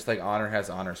spren, just like Honor has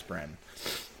honor spren.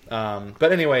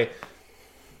 But anyway,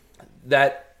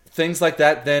 that things like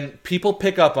that, then people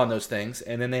pick up on those things,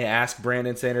 and then they ask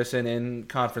Brandon Sanderson in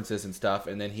conferences and stuff,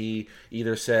 and then he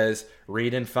either says,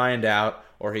 read and find out,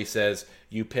 or he says,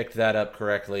 you picked that up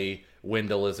correctly,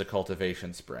 Wendell is a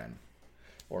cultivation spren,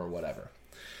 or whatever.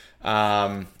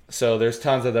 So there's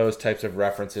tons of those types of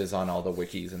references on all the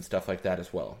wikis and stuff like that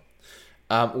as well.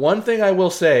 One thing I will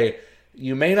say,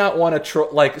 you may not want to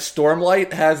like,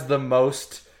 Stormlight has the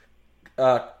most,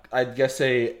 I'd guess,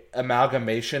 a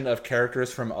amalgamation of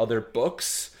characters from other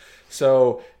books.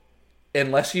 So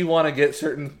unless you want to get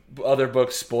certain other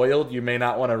books spoiled, you may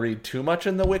not want to read too much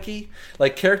in the wiki.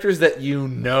 Like, characters that you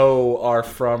know are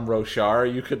from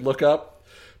Roshar, you could look up.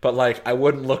 But, like, I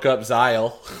wouldn't look up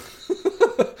Xyle.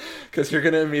 Because you're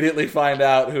going to immediately find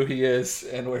out who he is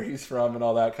and where he's from and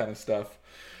all that kind of stuff.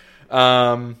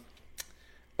 Kind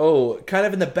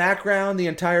of in the background the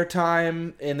entire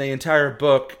time, in the entire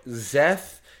book,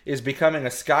 Szeth is becoming a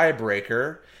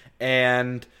Skybreaker.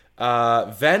 And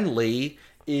Venli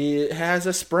has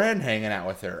a spren hanging out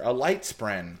with her, a light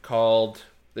spren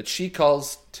that she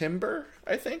calls Timber,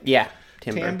 I think. Yeah,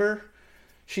 Timber.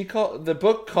 The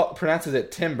book pronounces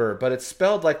it Timber, but it's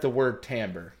spelled like the word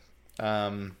timbre.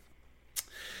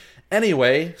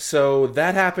 Anyway, so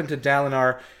that happened to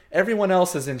Dalinar, everyone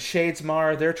else is in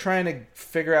Shadesmar. They're trying to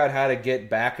figure out how to get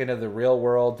back into the real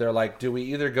world. They're like, do we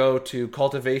either go to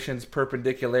Cultivation's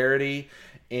Perpendicularity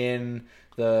in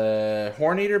the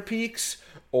Horneater Peaks,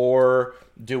 or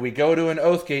do we go to an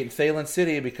Oathgate in Thaylen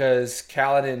City because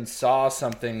Kaladin saw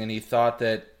something and he thought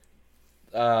that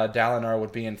Dalinar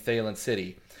would be in Thaylen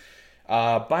City?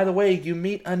 By the way, you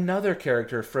meet another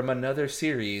character from another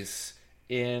series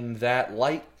in that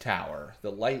light tower.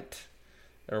 The light...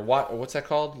 Or what's that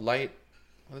called? What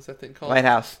is that thing called?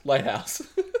 Lighthouse.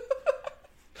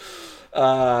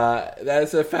 That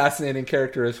is a fascinating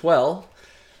character as well.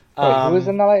 Who is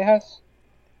in the lighthouse?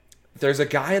 There's a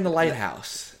guy in the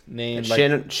lighthouse named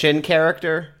Shin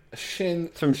character. A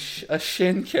Shin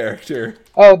character.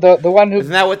 Oh, the one who...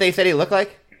 Isn't that what they said he looked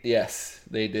like? Yes,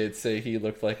 they did say he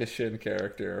looked like a Shin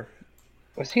character.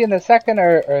 Was he in the second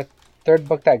or third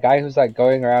book? That guy who's like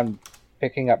going around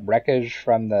picking up wreckage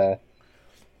from the...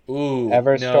 Ooh,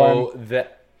 Everstorm? No,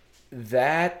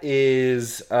 that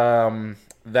is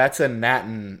that's a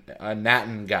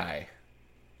Natten guy,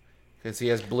 because he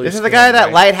has blue. This is skin, the guy at that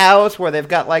right? lighthouse where they've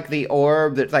got like the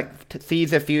orb that like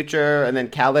sees the future, and then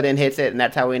Kaladin hits it, and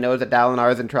that's how he knows that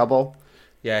Dalinar is in trouble.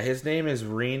 Yeah, his name is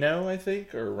Reno, I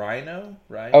think, or Rhino.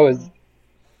 Oh, is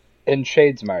in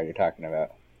Shadesmar you're talking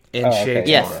about? In Shadesmar.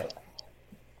 Yes.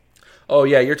 Oh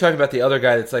yeah, you're talking about the other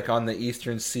guy that's like on the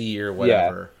Eastern Sea or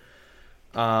whatever. Yeah.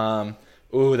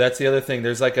 That's the other thing.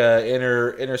 There's like a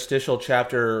interstitial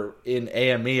chapter in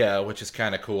Aemia, which is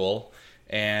kind of cool.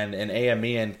 And an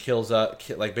Aemean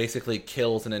basically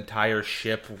kills an entire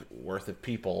ship worth of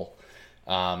people.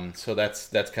 So that's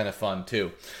kind of fun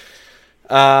too.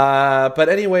 But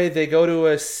anyway, they go to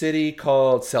a city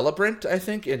called Celebrant, I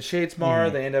think, in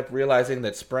Shadesmar. They end up realizing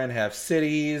that Spren have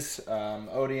cities.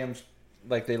 Odium's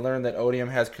they learn that Odium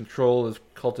has control of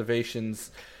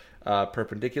Cultivation's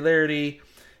Perpendicularity.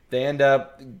 They end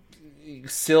up...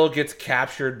 Syl gets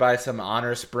captured by some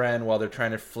honor Spren while they're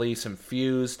trying to flee some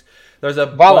Fused. There's a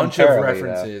bunch of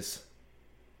references.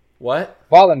 Though. What?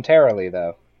 Voluntarily,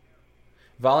 though.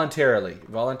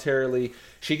 Voluntarily.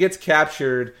 She gets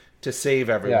captured to save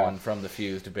everyone from the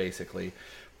Fused, basically.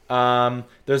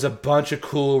 There's a bunch of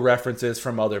cool references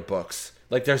from other books.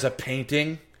 Like, there's a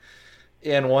painting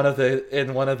in one of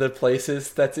the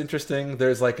places that's interesting.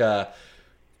 There's like a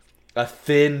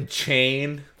thin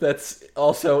chain that's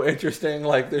also interesting.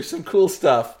 Like, there's some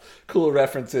cool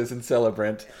references in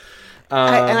Celebrant.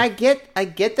 And I get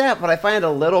that, but I find it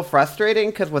a little frustrating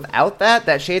because without that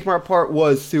Shadesmar part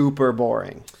was super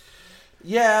boring.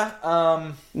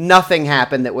 Yeah. Nothing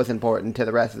happened that was important to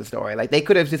the rest of the story. Like, that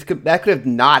could have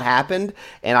not happened,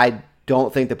 and I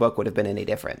don't think the book would have been any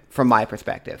different from my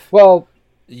perspective. Well,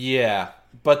 yeah,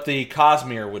 but the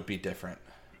Cosmere would be different.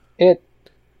 It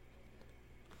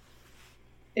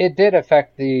did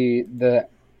affect the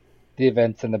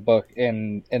events in the book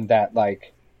in that,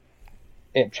 like,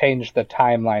 it changed the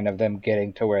timeline of them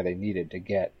getting to where they needed to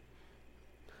get.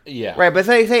 Yeah. Right, but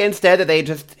they say instead that they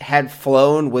just had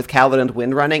flown with Kaladin's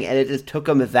wind running, and it just took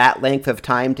them that length of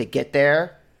time to get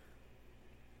there.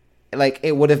 Like,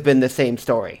 it would have been the same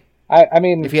story. I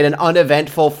mean... If you had an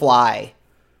uneventful fly.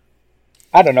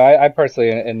 I don't know, I personally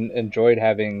enjoyed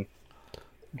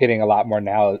getting a lot more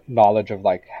knowledge of,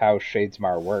 like, how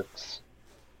Shadesmar works.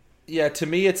 Yeah, to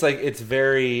me, it's like, it's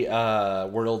very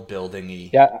world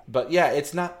building-y. Yeah. But yeah,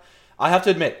 it's not... I have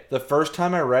to admit, the first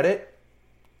time I read it,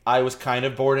 I was kind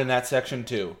of bored in that section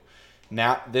too.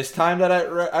 Now, this time that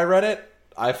I read it,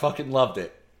 I fucking loved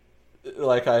it.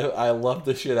 Like, I loved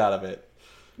the shit out of it.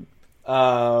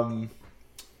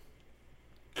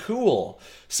 Cool.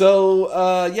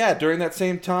 So, during that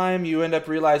same time, you end up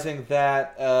realizing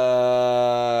that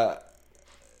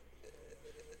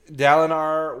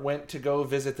Dalinar went to go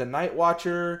visit the Night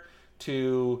Watcher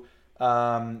to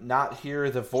not hear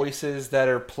the voices that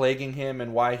are plaguing him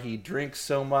and why he drinks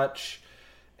so much.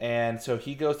 And so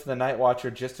he goes to the Night Watcher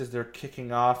just as they're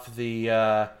kicking off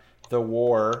the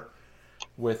war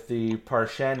with the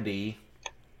Parshendi.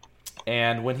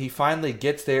 And when he finally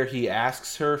gets there, he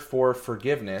asks her for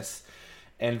forgiveness.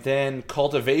 And then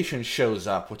Cultivation shows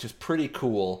up, which is pretty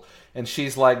cool. And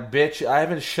she's like, bitch, I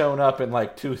haven't shown up in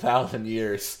like 2,000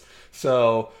 years.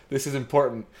 So this is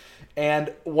important.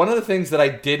 And one of the things that I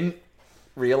didn't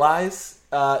realize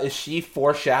is she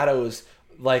foreshadows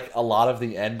like a lot of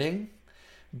the ending.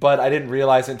 But I didn't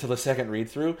realize it until the second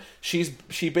read-through.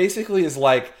 She basically is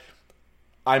like,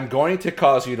 I'm going to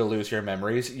cause you to lose your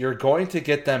memories. You're going to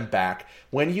get them back.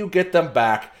 When you get them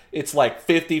back, it's like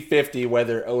 50-50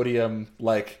 whether Odium,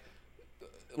 like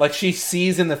she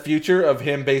sees in the future of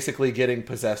him basically getting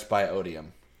possessed by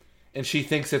Odium. And she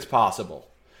thinks it's possible.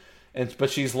 But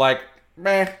she's like,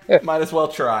 meh, might as well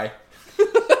try.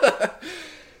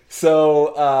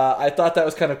 So I thought that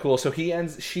was kind of cool. So she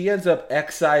ends up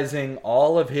excising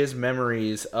all of his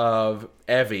memories of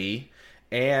Evie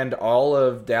and all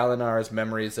of Dalinar's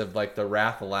memories of like the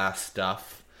Rathalas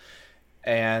stuff,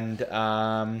 and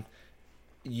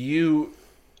you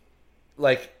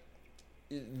like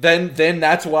then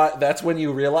that's when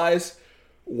you realize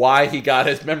why he got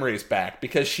his memories back,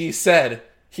 because she said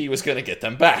he was going to get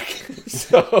them back.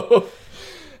 So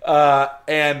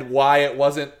and why it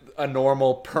wasn't a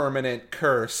normal permanent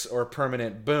curse or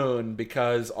permanent boon,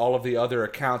 because all of the other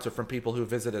accounts are from people who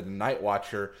visited a Night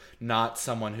Watcher, not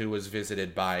someone who was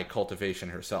visited by Cultivation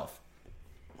herself.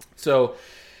 So,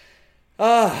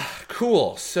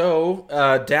 cool. So,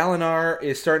 Dalinar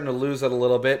is starting to lose it a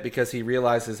little bit because he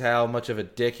realizes how much of a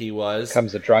dick he was.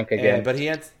 Becomes a drunk again. But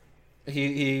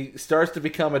he starts to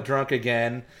become a drunk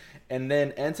again, and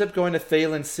then ends up going to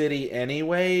Thaylen City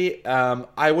anyway.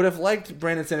 I would have liked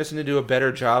Brandon Sanderson to do a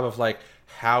better job of like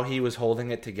how he was holding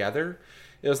it together.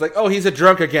 It was like, oh, he's a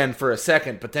drunk again for a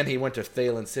second, but then he went to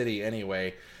Thaylen City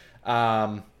anyway.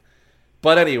 But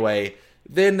anyway,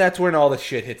 then that's when all the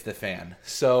shit hits the fan.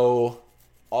 So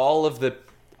all of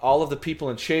the people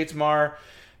in Shadesmar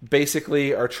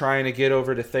basically are trying to get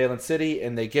over to Thaylen City,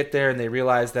 and they get there and they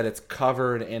realize that it's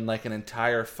covered in like an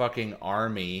entire fucking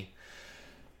army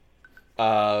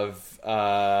of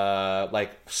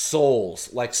like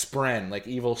souls, like Spren, like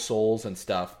evil souls and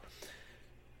stuff.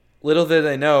 Little did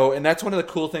they know, and that's one of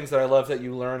the cool things that I love that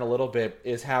you learn a little bit,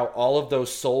 is how all of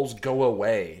those souls go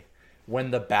away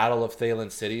when the Battle of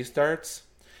Thaylen City starts,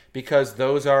 because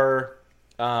those are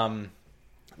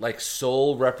like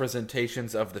soul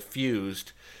representations of the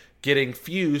fused getting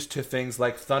fused to things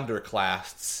like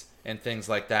thunderclasts and things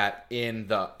like that in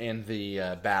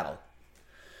the battle.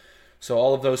 So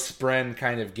all of those Spren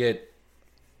kind of get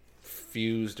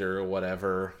fused or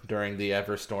whatever during the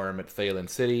Everstorm at Thaylen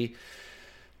City.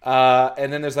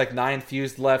 And then there's like 9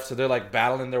 fused left, so they're like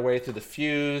battling their way through the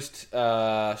fused.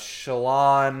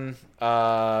 Shallan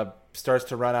starts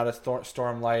to run out of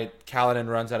Stormlight. Kaladin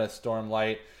runs out of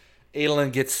Stormlight.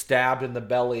 Adolin gets stabbed in the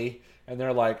belly, and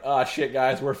they're like, oh shit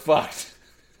guys, we're fucked.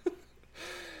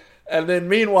 And then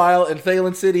meanwhile, in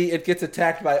Thaylen City, it gets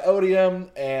attacked by Odium,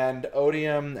 and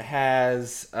Odium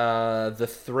has the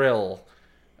Thrill.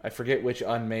 I forget which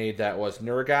unmade that was.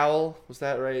 Nergal? Was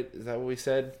that right? Is that what we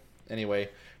said? Anyway,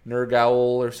 Nergal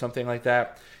or something like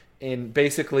that. And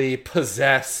basically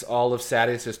possess all of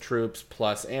Sadeas' troops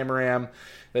plus Amaram.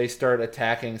 They start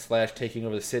attacking / taking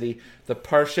over the city. The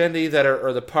Parshendi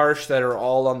the Parsh that are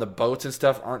all on the boats and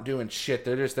stuff aren't doing shit.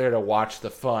 They're just there to watch the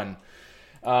fun.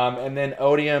 And then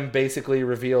Odium basically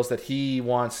reveals that he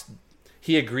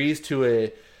agrees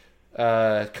to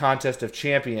a contest of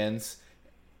champions,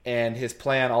 and his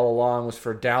plan all along was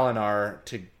for Dalinar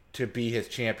to be his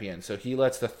champion. So he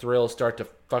lets the Thrill start to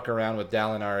fuck around with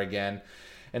Dalinar again,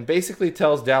 and basically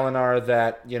tells Dalinar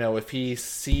that, you know, if he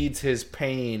cedes his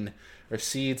pain or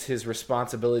cedes his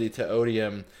responsibility to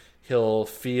Odium, he'll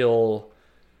feel,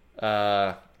 he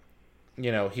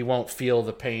won't feel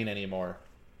the pain anymore.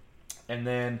 And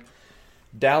then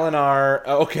Dalinar,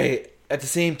 at the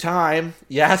same time,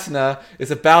 Jasnah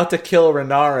is about to kill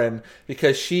Renarin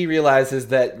because she realizes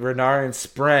that Renarin's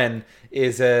Spren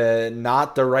is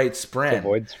not the right Spren. It's a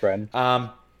Void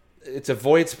Spren. It's a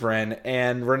Void Spren,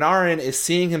 and Renarin is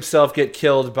seeing himself get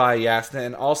killed by Jasnah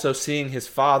and also seeing his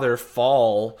father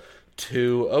fall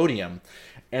to Odium.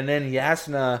 And then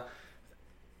Jasnah,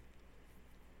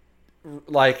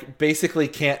 basically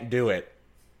can't do it.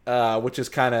 Which is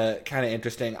kind of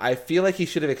interesting. I feel like he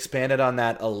should have expanded on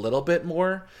that a little bit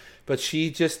more, but she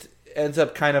just ends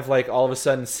up kind of like all of a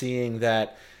sudden seeing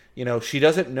that, you know, she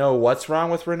doesn't know what's wrong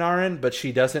with Renarin, but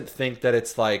she doesn't think that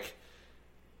it's like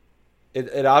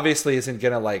it obviously isn't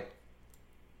gonna like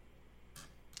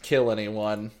kill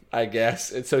anyone, I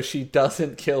guess, and so she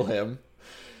doesn't kill him.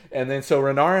 And then so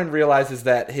Renarin realizes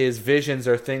that his visions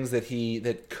are things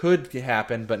that could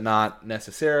happen, but not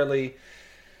necessarily.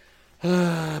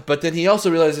 But then he also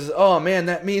realizes, oh man,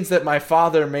 that means that my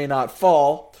father may not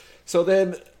fall. So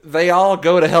then they all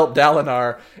go to help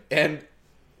Dalinar, and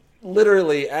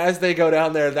literally as they go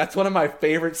down there, that's one of my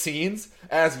favorite scenes,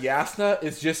 as Jasnah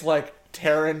is just like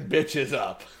tearing bitches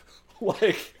up.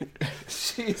 Like,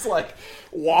 she's like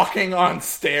walking on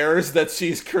stairs that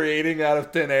she's creating out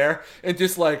of thin air, and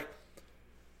just like,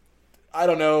 I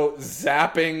don't know,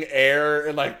 zapping air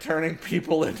and like turning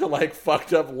people into like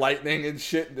fucked up lightning and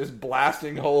shit, and just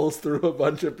blasting holes through a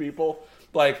bunch of people.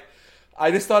 Like,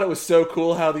 I just thought it was so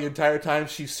cool how the entire time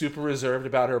she's super reserved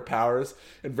about her powers,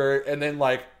 and then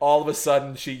like all of a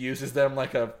sudden she uses them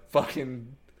like a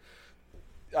fucking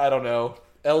I don't know,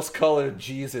 else colored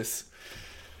Jesus.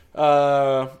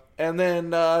 And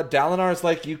then Dalinar's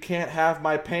like, you can't have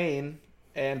my pain,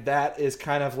 and that is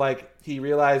kind of like he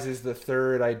realizes the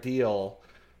third ideal,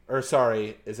 or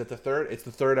sorry, is it the third? It's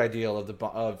the third ideal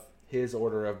of his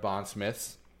order of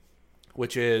bondsmiths,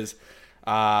 which is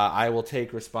I will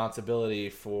take responsibility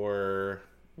for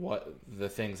what the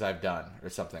things I've done, or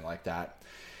something like that.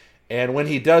 And when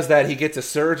he does that, he gets a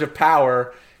surge of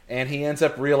power, and he ends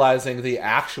up realizing the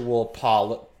actual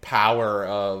power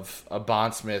of a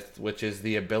bondsmith, which is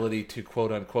the ability to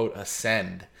quote-unquote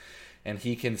ascend. And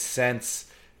he can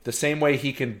sense the same way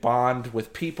he can bond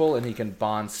with people, and he can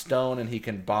bond stone, and he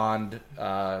can bond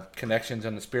connections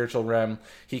in the spiritual realm.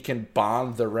 He can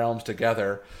bond the realms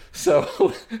together.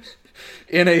 So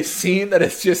in a scene that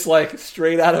is just like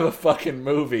straight out of a fucking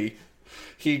movie,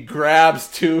 he grabs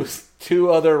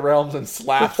two other realms and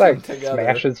slaps them together.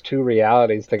 Smashes two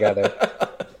realities together.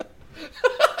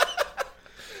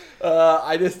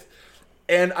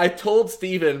 I told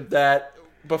Steven that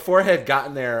before I had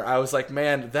gotten there, I was like,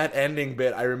 man, that ending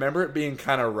bit, I remember it being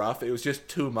kind of rough. It was just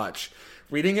too much.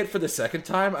 Reading it for the second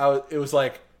time, it was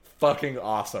like fucking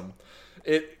awesome.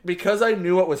 Because I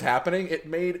knew what was happening,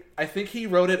 I think he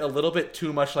wrote it a little bit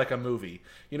too much like a movie.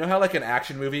 You know how like an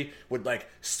action movie would like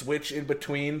switch in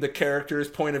between the characters'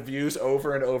 point of views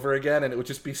over and over again, and it would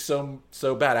just be so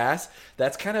badass?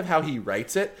 That's kind of how he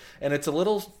writes it, and it's a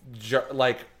little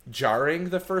jarring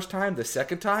the first time. The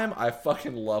second time, I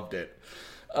fucking loved it.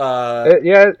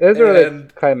 It was a really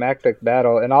climactic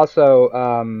battle, and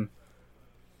also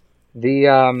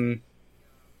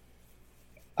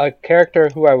a character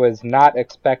who I was not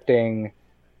expecting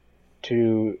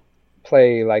to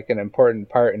play like an important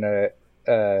part in a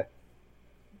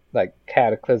like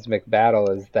cataclysmic battle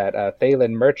is that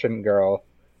Thaylen Merchant Girl.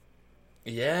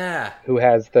 Yeah. Who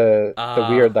has the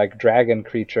weird like dragon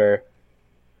creature.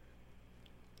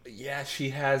 Yeah, she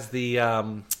has the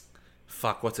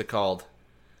what's it called?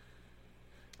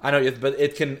 I know, but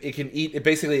it can eat. It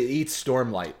basically eats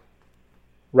Stormlight.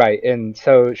 Right, and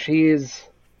so she's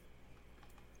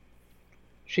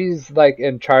like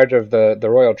in charge of the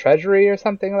royal treasury or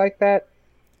something like that.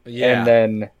 Yeah. And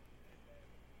then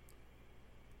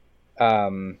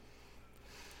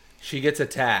she gets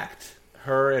attacked.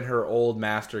 Her and her old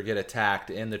master get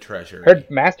attacked in the treasury. Her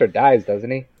master dies,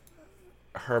 doesn't he?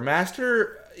 Her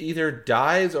master either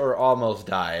dies or almost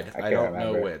died. I don't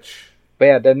remember. know which. But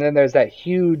yeah, then there's that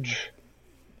huge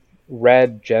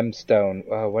red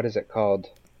gemstone. What is it called?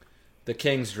 The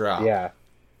King's Drop. Yeah.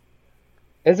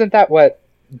 Isn't that what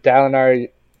Dalinar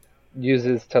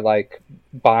uses to like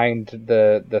bind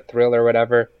the thrill or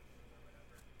whatever?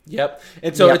 Yep.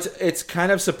 And so it's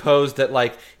kind of supposed that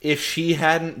like if she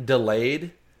hadn't delayed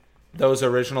those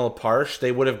original Parsh,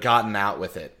 they would have gotten out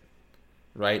with it.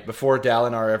 Right? Before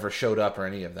Dalinar ever showed up or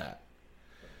any of that.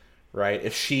 Right?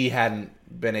 If she hadn't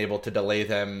been able to delay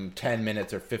them 10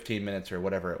 minutes or 15 minutes or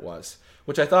whatever it was.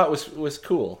 Which I thought was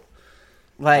cool.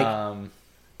 Like,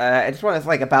 I just want to,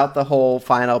 like, about the whole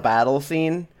final battle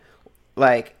scene.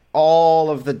 Like, all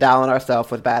of the Dalinar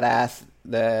stuff was badass.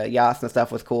 The Jasnah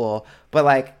stuff was cool. But,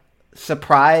 like,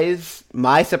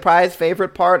 my surprise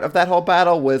favorite part of that whole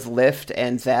battle was Lift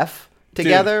and Zeph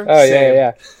together. Dude. Oh,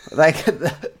 yeah. Like,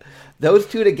 those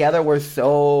two together were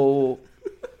so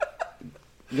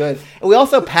good. And we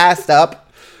also passed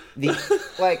up the,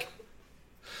 like,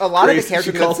 a lot of the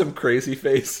characters. She calls him Crazy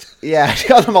Face. Yeah, she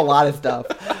calls him a lot of stuff.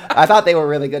 I thought they were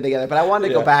really good together, but I wanted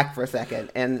to go back for a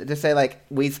second and just say, like,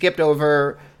 we skipped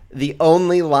over the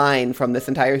only line from this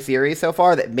entire series so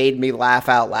far that made me laugh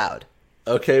out loud.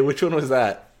 Okay, which one was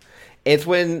that? It's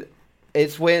when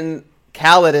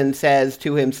Kaladin says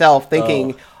to himself,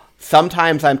 thinking,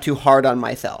 sometimes I'm too hard on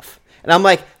myself. And I'm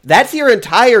like, that's your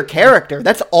entire character.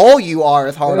 That's all you are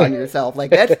is hard on yourself.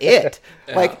 Like, that's it.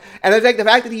 Yeah. Like, and it's like the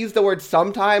fact that he used the word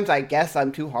sometimes, I guess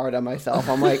I'm too hard on myself.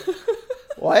 I'm like,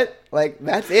 what? Like,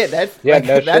 that's it. That's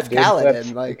that's Kaladin.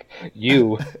 That's like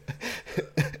you.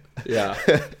 Yeah.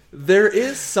 There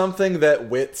is something that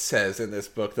Wit says in this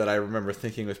book that I remember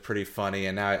thinking was pretty funny,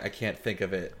 and now I can't think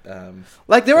of it.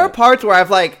 Like, there are parts where I've,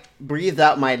 like, breathed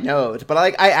out my nose, but,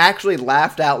 like, I actually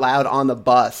laughed out loud on the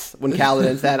bus when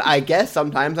Kaladin said, I guess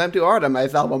sometimes I'm too hard on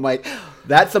myself. I'm like,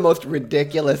 that's the most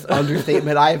ridiculous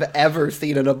understatement I've ever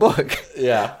seen in a book.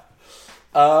 Yeah.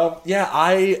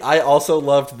 I also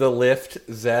loved the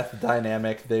Lift-Zeth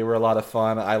dynamic. They were a lot of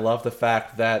fun. I love the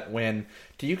fact that when...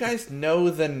 Do you guys know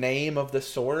the name of the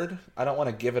sword? I don't want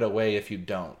to give it away if you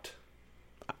don't.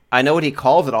 I know what he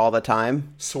calls it all the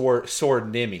time. Sword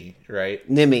Nimi,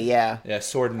 right? Nimi, yeah. Yeah,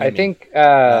 Sword Nimi.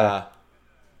 I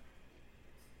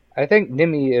think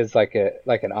Nimi is like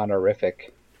an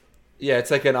honorific. Yeah,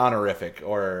 it's like an honorific,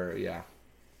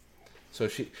 So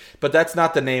but that's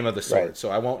not the name of the sword, so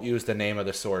I won't use the name of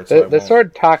the sword. The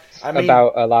sword talks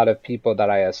about a lot of people that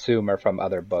I assume are from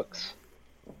other books.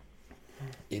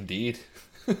 Indeed.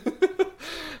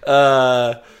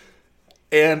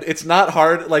 And it's not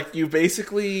hard. Like, you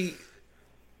basically,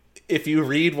 if you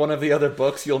read one of the other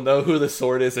books, you'll know who the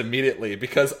sword is immediately,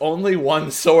 because only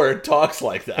one sword talks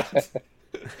like that.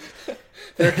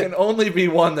 There can only be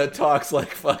one that talks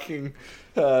like fucking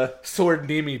Sword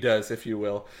Nimi does, if you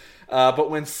will. But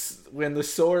when the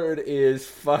sword is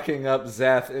fucking up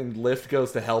Szeth and Lift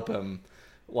goes to help him,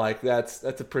 like, that's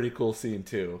a pretty cool scene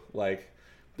too. Like,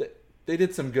 they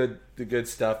did some good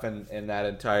stuff in that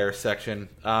entire section.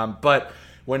 But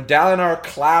when Dalinar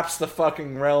claps the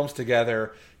fucking realms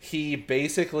together, he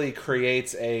basically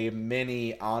creates a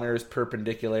mini honors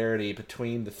perpendicularity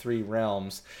between the three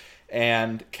realms,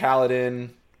 and Kaladin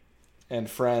and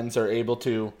friends are able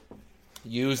to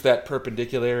use that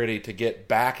perpendicularity to get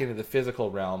back into the physical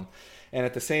realm. And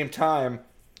at the same time,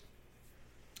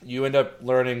 you end up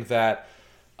learning that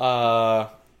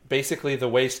basically the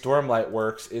way Stormlight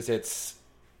works is it's,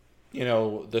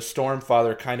 the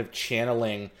Stormfather kind of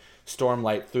channeling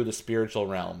Stormlight through the spiritual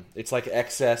realm. It's like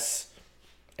excess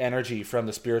energy from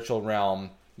the spiritual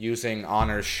realm using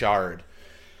Honor's shard.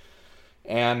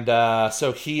 And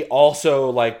so he also,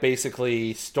 like,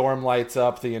 basically Stormlights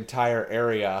up the entire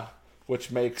area, which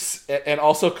makes, and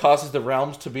also causes the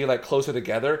realms to be, like, closer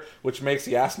together, which makes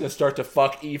Yasna start to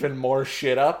fuck even more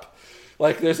shit up.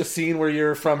 Like, there's a scene where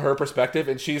you're from her perspective,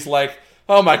 and she's like,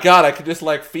 oh my god, I could just,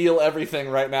 like, feel everything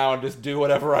right now and just do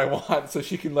whatever I want. So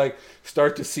she can, like,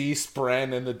 start to see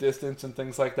Spren in the distance and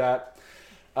things like that.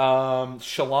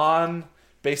 Shallan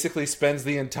basically spends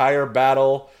the entire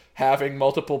battle having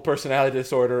multiple personality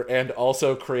disorder and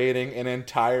also creating an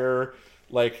entire,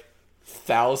 like,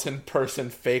 1,000-person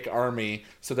fake army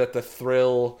so that the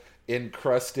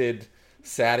Thrill-encrusted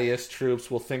Sadeas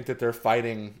troops will think that they're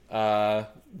fighting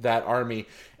that army.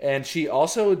 And she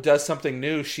also does something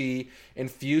new. She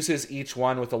infuses each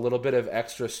one with a little bit of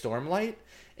extra Stormlight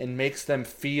and makes them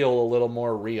feel a little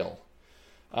more real.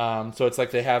 So it's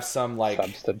like they have some, like,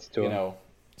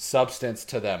 substance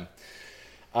to them.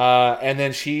 And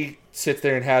then she sits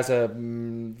there and has a,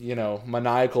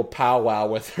 maniacal powwow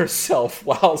with herself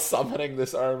while summoning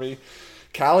this army.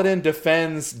 Kaladin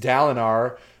defends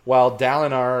Dalinar, while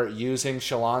Dalinar, using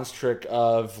Shallan's trick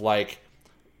of, like,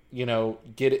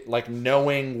 get it, like,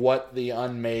 knowing what the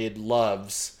Unmade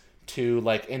loves to,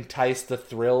 like, entice the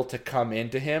Thrill to come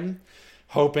into him,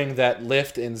 hoping that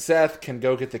Lift and Szeth can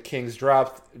go get the King's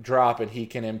drop, and he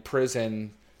can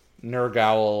imprison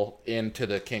Nergal into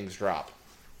the King's drop.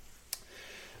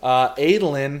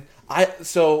 Adolin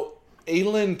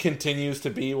continues to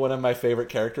be one of my favorite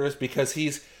characters because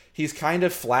he's kind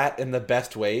of flat in the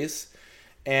best ways,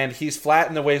 and he's flat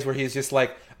in the ways where he's just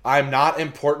like, I'm not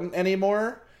important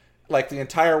anymore. Like, the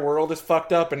entire world is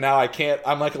fucked up, and now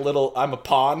I'm a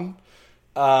pawn.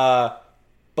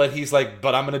 But he's like,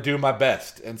 but I'm going to do my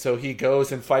best. And so he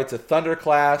goes and fights a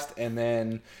Thunderclast, and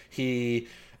then he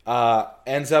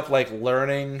ends up, like,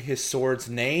 learning his sword's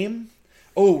name.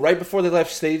 Oh, right before they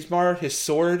left Sagemar, his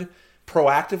sword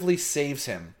proactively saves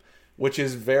him, which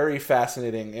is very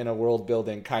fascinating in a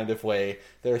world-building kind of way.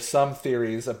 There are some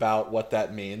theories about what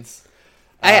that means.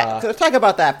 Let's talk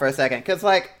about that for a second, because,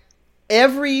 like,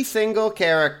 every single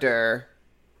character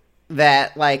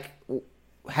that, like,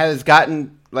 has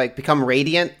gotten, like, become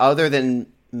radiant, other than,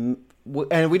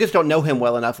 and we just don't know him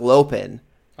well enough, Lopen,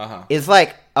 is,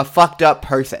 like, a fucked up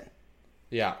person.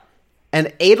 Yeah.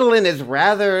 And Adolin is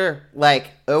rather,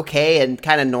 like, okay and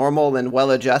kind of normal and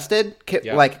well-adjusted,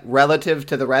 like, relative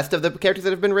to the rest of the characters that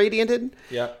have been radianted.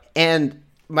 Yeah. And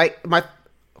my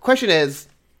question is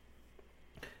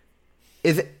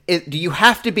do you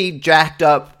have to be jacked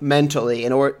up mentally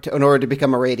in order to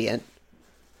become a radiant?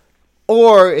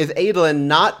 Or is Adolin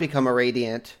not become a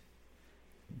radiant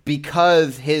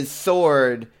because his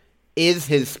sword is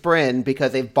his Spren,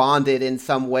 because they've bonded in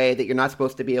some way that you're not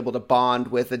supposed to be able to bond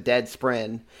with a dead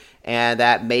Spren, and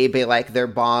that maybe, like, their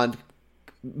bond,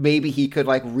 maybe he could,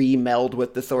 like, remeld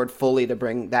with the sword fully to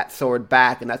bring that sword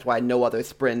back, and that's why no other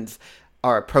Sprens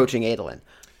are approaching Adolin.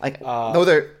 Like,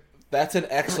 that's an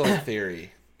excellent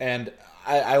theory, and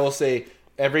I will say,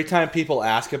 every time people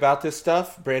ask about this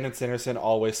stuff, Brandon Sanderson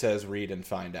always says, read and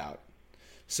find out.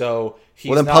 So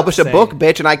he's then publish a book,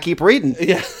 bitch, and I keep reading.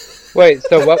 Yeah. Wait,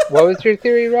 so what was your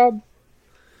theory, Rob?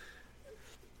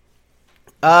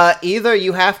 Either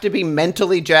you have to be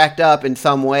mentally jacked up in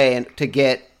some way and to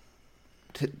get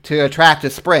to attract a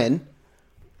Spren,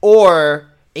 or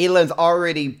Aelin's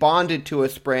already bonded to a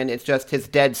Spren. It's just his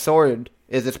dead sword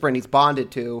is the sprint he's bonded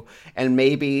to, and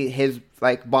maybe his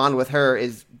like bond with her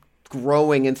is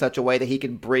growing in such a way that he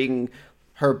can bring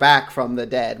her back from the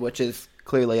dead, which is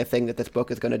clearly a thing that this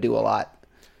book is going to do a lot.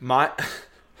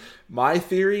 My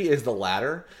theory is the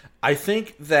latter. I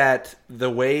think that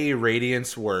the way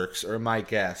Radiance works, or my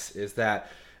guess, is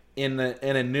that in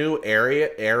a new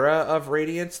era of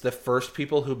Radiance, the first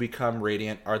people who become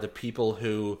Radiant are the people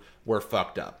who were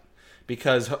fucked up.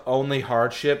 Because only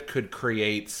hardship could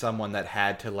create someone that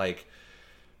had to, like,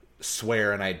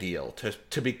 swear an ideal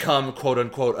to become,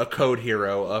 quote-unquote, a code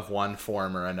hero of one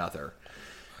form or another.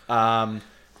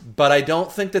 But I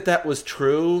don't think that was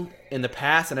true in the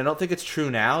past, and I don't think it's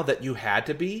true now that you had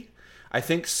to be. I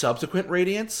think subsequent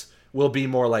Radiants will be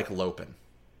more like Lopen.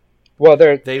 Well,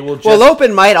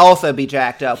 Lopen might also be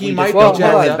jacked up. He might be jacked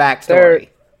up. His backstory.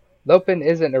 Lopen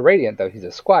isn't a Radiant though; he's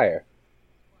a Squire.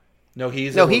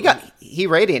 He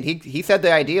Radiant. He said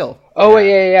the ideal. Oh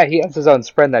yeah. He has his own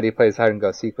sprint that he plays hide and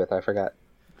go seek with. I forgot.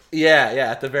 Yeah.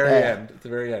 At the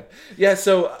very end. Yeah.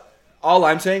 So all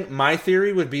I'm saying, my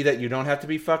theory would be that you don't have to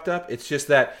be fucked up. It's just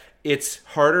that it's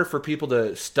harder for people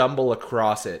to stumble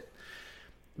across it.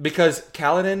 Because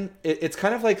Kaladin, it's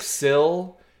kind of like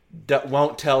Syl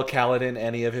won't tell Kaladin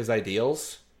any of his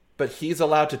ideals, but he's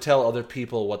allowed to tell other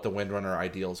people what the Windrunner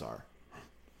ideals are.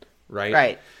 Right?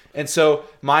 Right. And so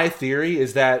my theory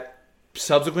is that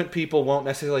subsequent people won't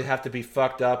necessarily have to be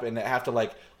fucked up and have to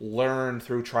like learn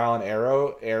through trial and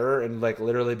error and like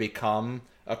literally become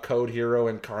a code hero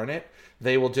incarnate.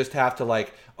 They will just have to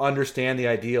like understand the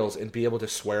ideals and be able to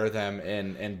swear them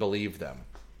and believe them.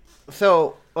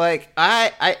 So, like,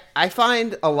 I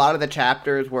find a lot of the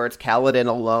chapters where it's Kaladin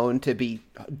alone to be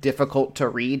difficult to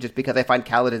read, just because I find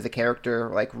Kaladin as a character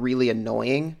like really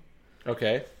annoying.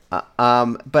 Okay.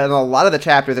 But in a lot of the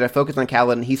chapters that I focus on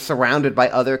Kaladin, he's surrounded by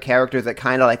other characters that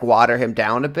kind of like water him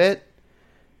down a bit,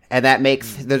 and that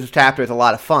makes those chapters a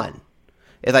lot of fun.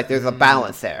 It's like there's a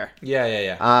balance there.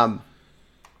 Yeah.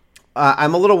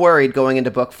 I'm a little worried going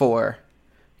into book 4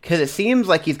 because it seems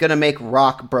like he's going to make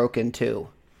Rock broken too.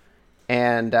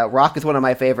 And Rock is one of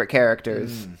my favorite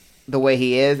characters, the way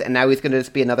he is, and now he's going to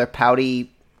just be another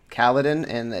pouty Kaladin,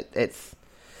 and it's...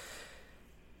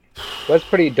 Well, it's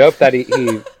pretty dope that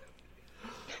he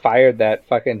fired that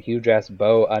fucking huge-ass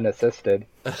bow unassisted.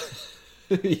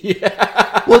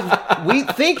 Yeah. Well, we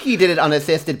think he did it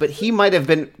unassisted, but he might have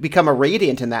become a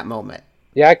Radiant in that moment.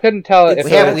 Yeah, I couldn't tell if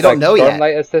we don't know yet.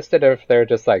 Stormlight assisted or if they're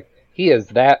just like, he is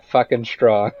that fucking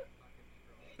strong.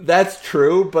 That's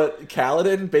true, but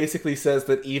Kaladin basically says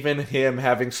that even him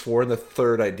having sworn the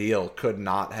third ideal could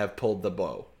not have pulled the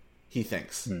bow, he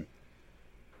thinks.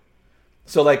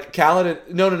 So, like, Kaladin...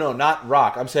 No, not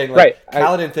Rock. I'm saying, like, right.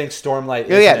 Kaladin thinks Stormlight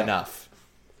isn't enough.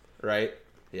 Right?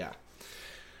 Yeah.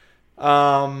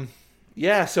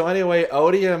 Yeah, so anyway,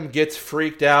 Odium gets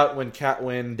freaked out when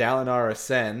Dalinar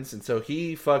ascends, and so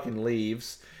he fucking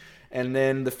leaves. And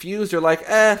then the Fused are like,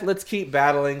 let's keep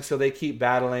battling, so they keep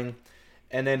battling.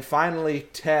 And then finally,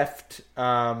 Teft...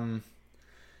 behind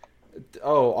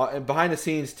the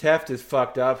scenes, Teft is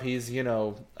fucked up. He's,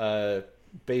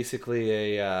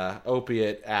 basically a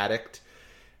opiate addict.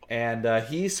 And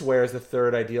he swears the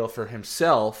third ideal for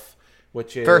himself,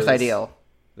 which is... First ideal.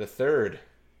 The third.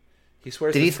 He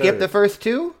swears. Did he skip the first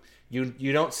two?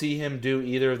 You don't see him do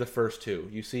either of the first two.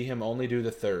 You see him only do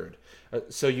the third.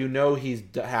 So he's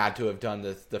had to have done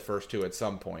the first two at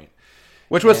some point.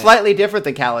 Which was slightly different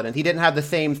than Kaladin. He didn't have the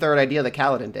same third idea that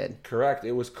Kaladin did. Correct.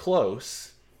 It was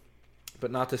close,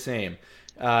 but not the same.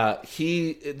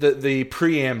 The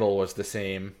preamble was the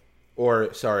same,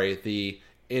 the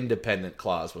independent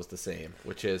clause was the same,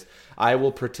 which is, I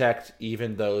will protect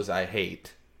even those I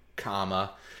hate,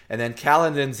 comma. And then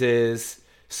Kaladin's is,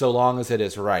 so long as it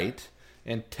is right.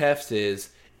 And Teft's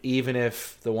is, even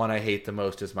if the one I hate the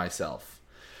most is myself.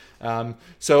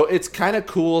 So it's kind of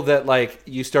cool that, like,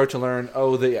 you start to learn,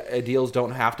 the ideals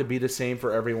don't have to be the same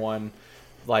for everyone.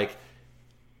 Like,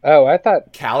 I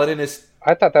thought Kaladin is...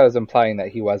 I thought that was implying that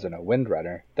he wasn't a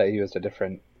Windrunner, that he was a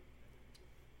different...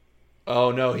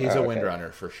 Oh, no, he's a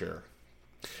Windrunner for sure.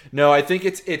 No, I think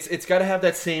it's got to have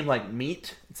that same, like,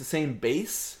 meat. It's the same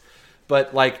base.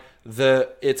 But, like,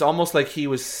 it's almost like he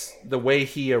was... The way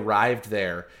he arrived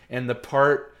there, and the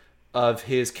part of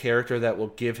his character that will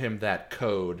give him that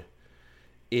code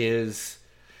is...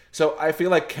 So I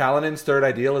feel like Kaladin's third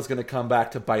ideal is going to come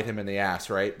back to bite him in the ass,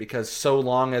 right? Because so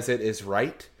long as it is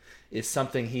right is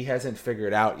something he hasn't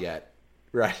figured out yet,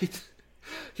 right?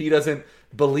 He doesn't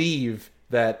believe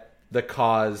that the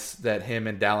cause that him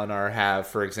and Dalinar have,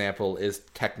 for example, is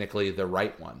technically the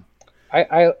right one.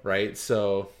 Right?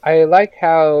 So I like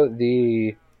how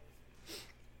the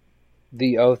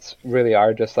the oaths really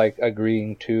are just like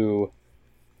agreeing to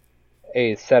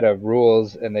a set of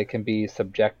rules, and they can be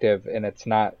subjective, and it's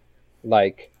not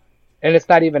like, and it's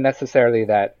not even necessarily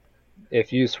that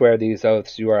if you swear these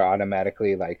oaths, you are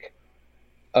automatically like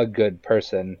a good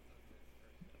person,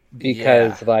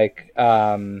 because like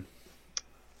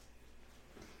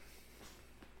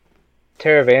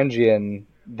Taravangian,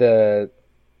 the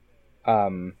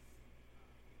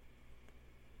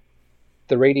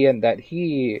radiant that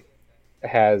he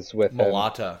has with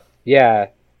Malata. Him, yeah,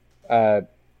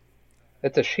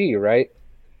 it's a she, right?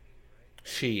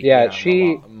 She,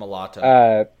 she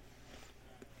Malata.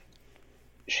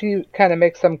 She kind of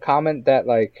makes some comment that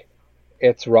like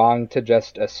it's wrong to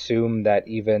just assume that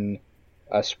even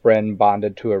a Spren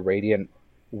bonded to a Radiant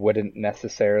wouldn't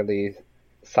necessarily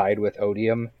side with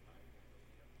Odium.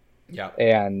 Yeah.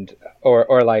 And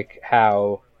or like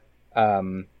how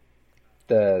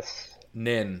the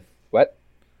Nin. What?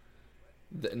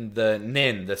 The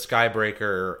Nin, the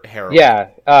Skybreaker herald. Yeah.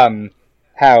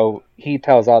 How he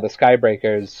tells all the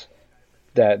Skybreakers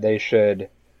that they should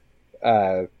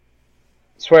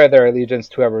swear their allegiance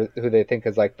to who they think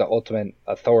is like the ultimate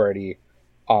authority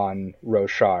on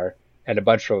Roshar, and a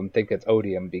bunch of them think it's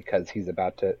Odium because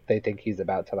they think he's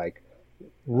about to like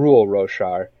rule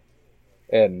Roshar,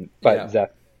 but Szeth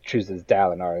chooses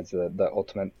Dalinar as the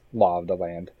ultimate law of the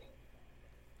land.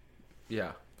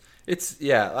 Yeah.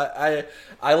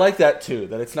 I like that too.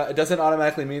 That it doesn't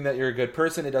automatically mean that you're a good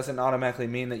person. It doesn't automatically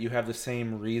mean that you have the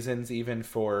same reasons even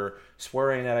for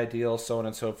swearing that ideal, so on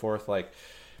and so forth. Like,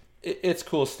 it's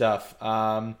cool stuff.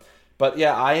 But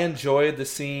yeah, I enjoyed the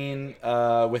scene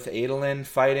with Adolin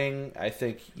fighting. I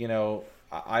think,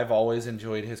 I've always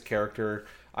enjoyed his character.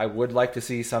 I would like to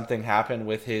see something happen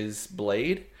with his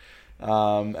blade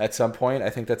at some point.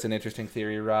 I think that's an interesting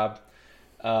theory, Rob.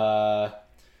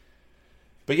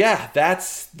 But yeah,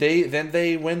 then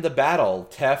they win the battle.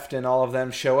 Teft and all of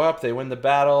them show up. They win the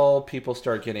battle. People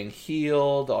start getting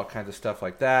healed. All kinds of stuff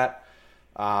like that.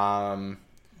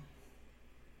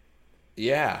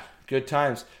 Yeah, good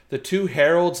times. The two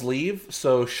heralds leave,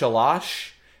 so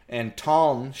Shalash and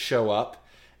Taln show up,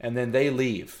 and then they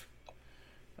leave.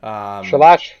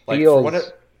 Shalash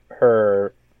feels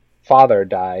her father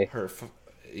die.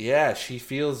 She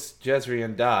feels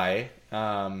Jezrien die.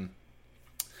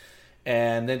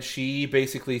 And then she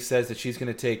basically says that she's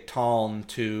going to take Taln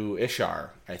to Ishar,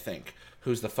 I think,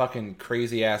 who's the fucking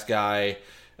crazy-ass guy,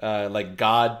 like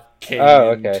God King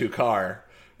in Tukar,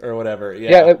 or whatever.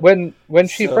 Yeah, when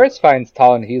she first finds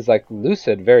Taln, he's like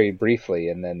lucid very briefly,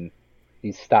 and then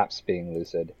he stops being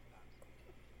lucid.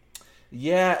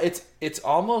 Yeah, it's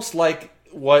almost like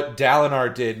what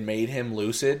Dalinar did made him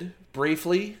lucid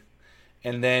briefly.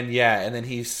 And then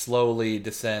he slowly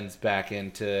descends back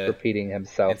into repeating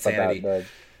himself insanity. About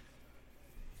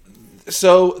the.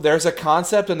 So there's a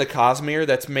concept in the Cosmere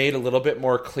that's made a little bit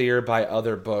more clear by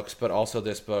other books, but also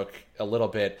this book a little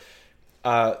bit.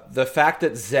 The fact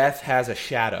that Szeth has a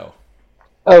shadow.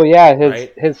 Oh yeah,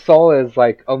 his soul is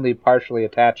like only partially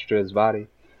attached to his body.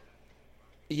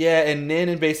 Yeah, and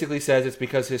Nin basically says it's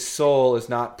because his soul is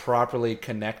not properly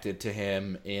connected to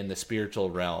him in the spiritual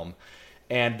realm.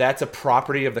 And that's a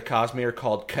property of the Cosmere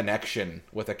called connection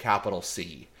with a capital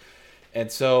C. And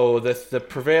so the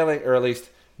prevailing, or at least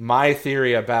my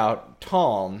theory about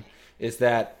Taln, is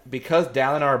that because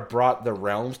Dalinar brought the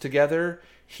realms together,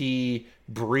 he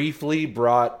briefly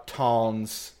brought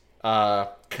Taln's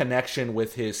connection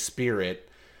with his spirit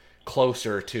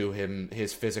closer to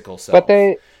his physical self. But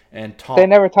they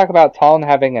never talk about Taln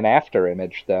having an after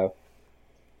image, though.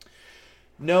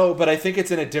 No, but I think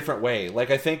it's in a different way. Like,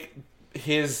 I think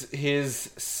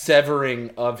his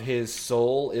severing of his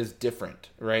soul is different,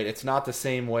 right? It's not the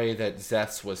same way that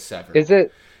Szeth's was severed. Is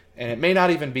it? And it may not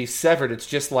even be severed. It's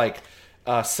just like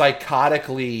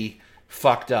psychotically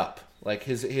fucked up. Like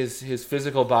his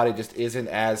physical body just isn't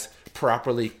as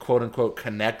properly, quote unquote,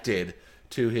 connected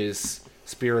to his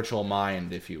spiritual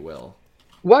mind, if you will.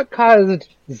 What caused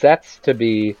Szeth to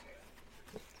be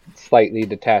slightly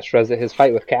detached? Was it his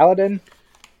fight with Kaladin?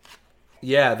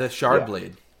 Yeah, the Shard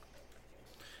Blade.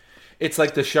 It's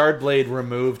like the Shard Blade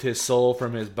removed his soul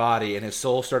from his body, and his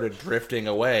soul started drifting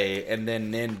away, and then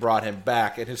Nin brought him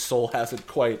back, and his soul hasn't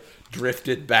quite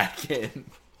drifted back in.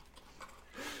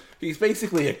 He's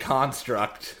basically a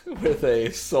construct with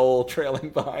a soul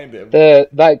trailing behind him.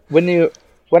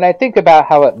 When I think about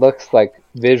how it looks like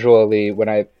visually, when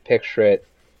I picture it,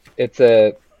 it's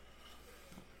a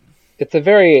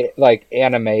very like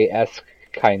anime-esque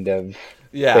kind of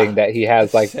thing that he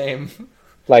has, like same.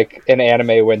 Like in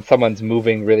anime, when someone's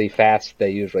moving really fast, they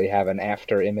usually have an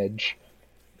after image.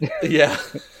 Yeah,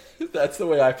 that's the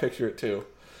way I picture it too.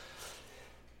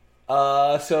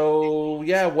 So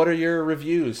yeah, what are your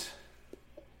reviews?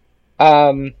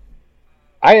 I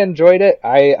enjoyed it.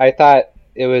 I thought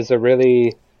it was a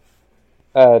really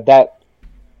that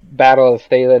Battle of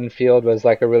Thalen Field was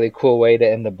like a really cool way to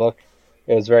end the book.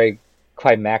 It was very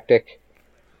climactic,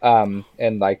 and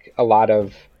like a lot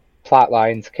of plot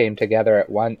lines came together at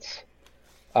once.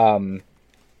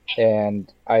 And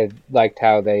I liked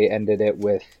how they ended it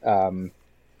with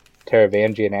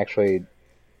Taravangian actually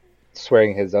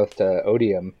swearing his oath to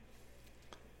Odium,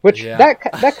 which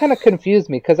that kind of confused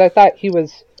me because I thought he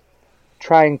was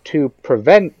trying to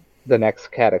prevent the next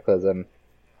cataclysm.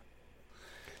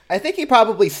 I think he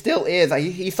probably still is.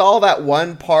 He saw that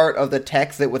one part of the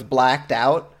text that was blacked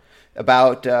out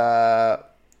about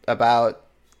Aladar's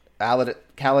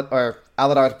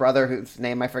brother, whose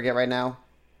name I forget right now.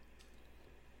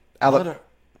 Gavilar.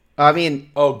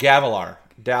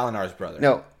 Dalinar's brother.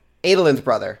 No, Adolin's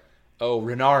brother. Oh,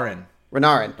 Renarin.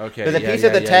 Okay. There's a piece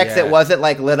of the text that wasn't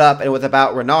like lit up, and it was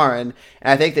about Renarin.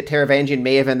 And I think that Taravangian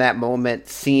may have in that moment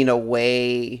seen a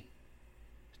way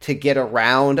to get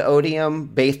around Odium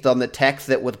based on the text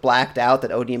that was blacked out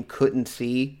that Odium couldn't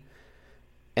see,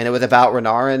 and it was about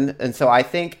Renarin. And so I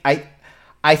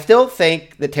still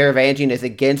think that Taravangian is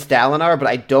against Dalinar, but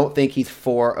I don't think he's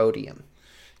for Odium.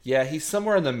 Yeah, he's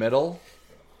somewhere in the middle.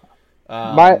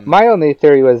 My only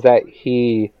theory was that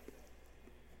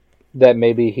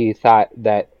maybe he thought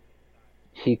that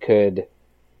it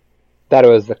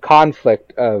was the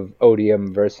conflict of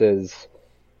Odium versus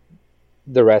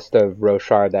the rest of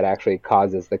Roshar that actually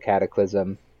causes the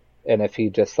cataclysm, and if he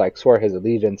just like swore his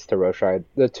allegiance to Roshar,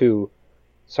 to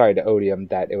Odium,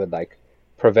 that it would like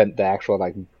prevent the actual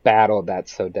like battle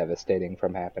that's so devastating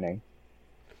from happening.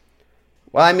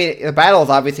 Well, I mean, the battle is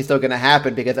obviously still going to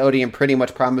happen because Odium pretty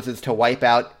much promises to wipe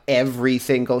out every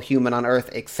single human on Earth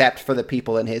except for the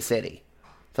people in his city.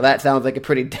 So that sounds like a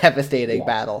pretty devastating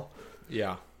battle.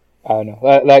 Yeah. I don't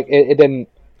know. Like, it didn't...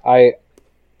 I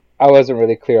wasn't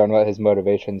really clear on what his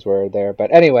motivations were there.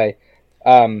 But anyway,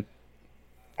 I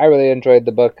really enjoyed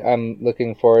the book. I'm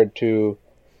looking forward to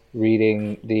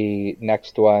reading the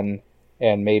next one,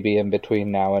 and maybe in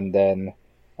between now and then,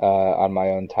 on my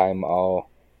own time, I'll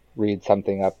read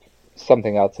something else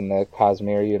in the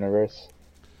Cosmere universe.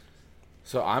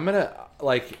 So I'm gonna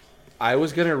I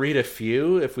was gonna read a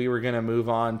few if we were gonna move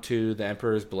on to the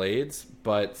Emperor's Blades,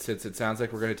 but since it sounds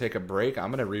like we're gonna take a break,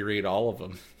 I'm gonna reread all of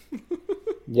them.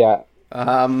 Yeah.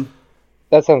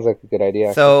 That sounds like a good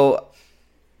idea. So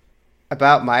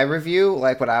about my review,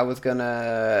 like what I was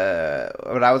gonna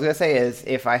say is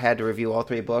if I had to review all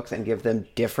three books and give them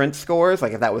different scores,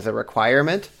 like if that was a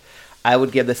requirement, I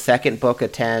would give the second book a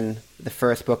 10, the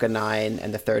first book a 9,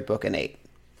 and the third book an 8.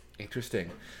 Interesting.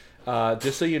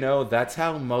 Just so you know, that's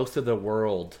how most of the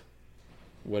world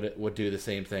would do the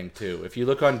same thing too. If you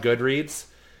look on Goodreads,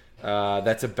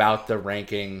 that's about the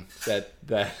ranking that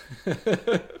that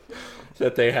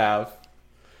they have.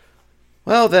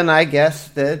 Well, then I guess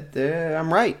that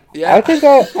I'm right. Yeah, I think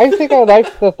I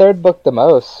liked the third book the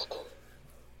most.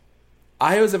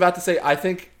 I was about to say I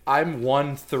think I'm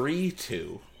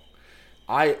 1-3-2.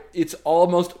 It's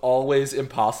almost always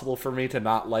impossible for me to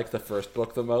not like the first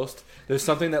book the most. There's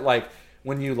something that, like,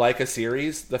 when you like a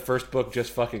series, the first book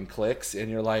just fucking clicks, and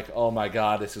you're like, oh my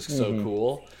god, this is so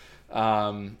cool.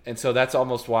 And so that's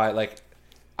almost why, like,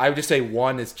 I would just say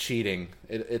 1 is cheating.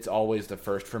 It's always the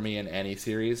first for me in any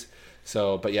series.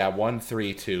 So, but yeah,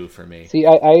 1-3-2 for me. See,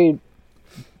 I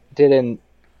didn't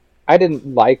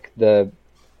like the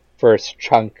first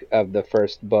chunk of the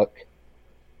first book.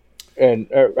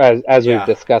 And as we've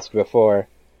discussed before,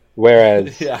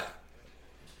 whereas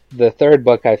the third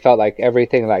book, I felt like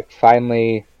everything like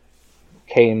finally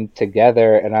came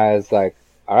together, and I was like,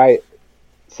 all right,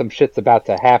 some shit's about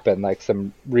to happen, like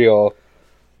some real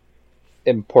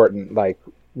important, like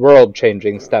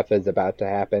world-changing stuff is about to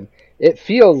happen. It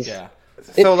feels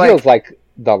like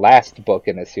the last book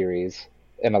in a series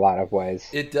in a lot of ways.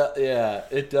 It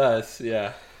does.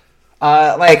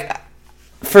 Like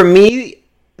for me,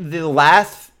 the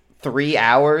last 3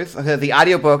 hours, the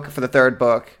audiobook for the third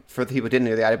book, for the people who didn't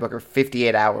hear the audiobook, are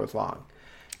 58 hours long.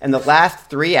 And the last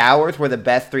 3 hours were the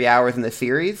best 3 hours in the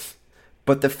series,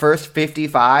 but the first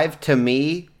 55, to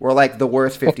me, were like the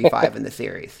worst 55 in the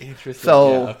series. Interesting.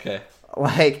 So, okay.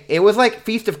 Like, it was like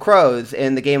Feast of Crows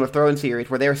in the Game of Thrones series,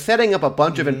 where they were setting up a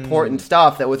bunch of important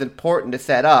stuff that was important to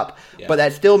set up, but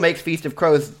that still makes Feast of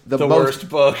Crows the most worst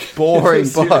book. Boring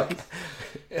book.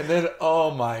 And then,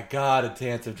 oh my god, A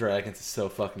Dance of Dragons is so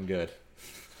fucking good.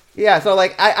 Yeah, so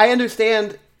like I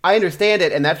understand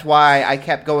it, and that's why I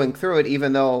kept going through it,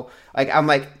 even though like I'm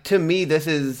like, to me this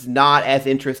is not as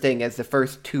interesting as the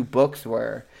first two books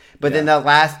were. But then the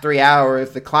last 3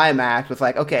 hours, the climax was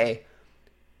like, okay,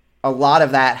 a lot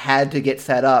of that had to get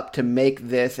set up to make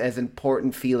this as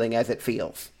important feeling as it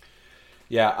feels.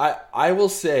 Yeah, I will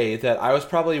say that I was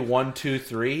probably 1, 2,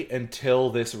 3 until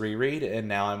this reread, and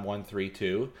now I'm 1, 3,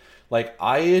 2. Like,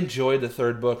 I enjoyed the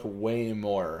third book way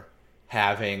more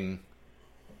having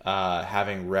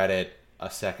read it a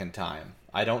second time.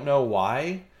 I don't know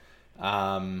why,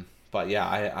 but yeah,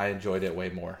 I enjoyed it way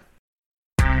more.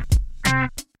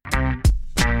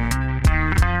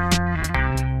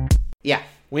 Yeah.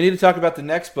 We need to talk about the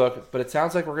next book, but it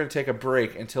sounds like we're going to take a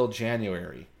break until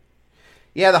January.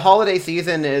 Yeah, the holiday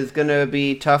season is going to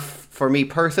be tough for me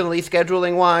personally,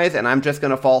 scheduling-wise, and I'm just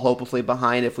going to fall hopelessly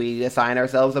behind if we assign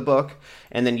ourselves a book,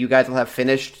 and then you guys will have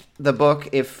finished the book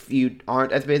if you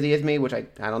aren't as busy as me, which I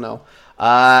don't know.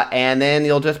 And then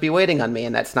you'll just be waiting on me,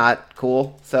 and that's not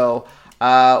cool. So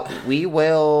we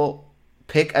will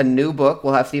pick a new book.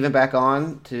 We'll have Steven back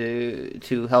on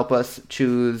to help us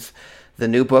choose the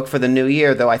new book for the new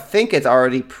year, though I think it's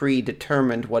already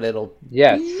predetermined what it'll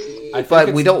be.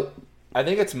 But we don't... I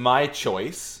think it's my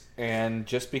choice, and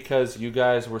just because you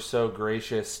guys were so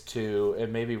gracious to,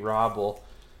 and maybe Rob will,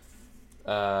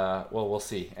 well, we'll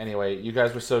see. Anyway, you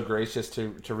guys were so gracious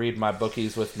to read my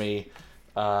bookies with me.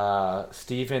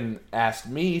 Stephen asked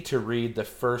me to read the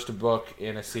first book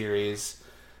in a series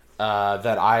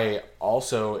that I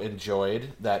also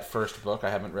enjoyed, that first book. I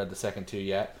haven't read the second two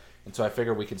yet, and so I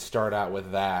figured we could start out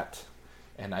with that.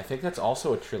 And I think that's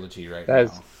also a trilogy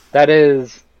now. That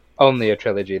is... only a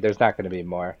trilogy. There's not going to be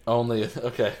more.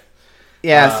 Okay.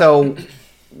 Yeah, so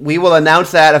we will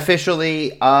announce that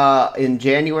officially in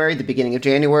January, the beginning of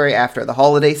January, after the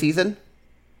holiday season.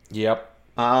 Yep.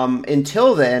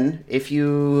 Until then, if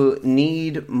you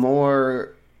need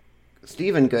more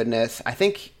Steven goodness, I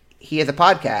think he has a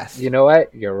podcast. You know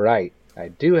what? You're right. I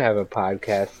do have a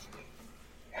podcast.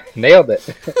 Nailed it.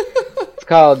 It's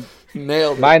called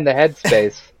Mind the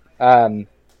Headspace.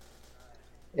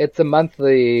 It's a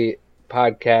monthly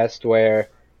podcast where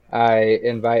I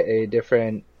invite a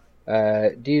different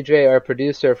DJ or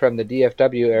producer from the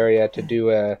DFW area to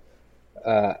do a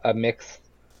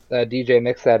DJ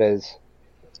mix that is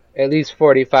at least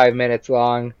 45 minutes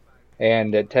long,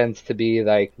 and it tends to be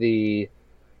like the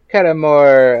kind of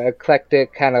more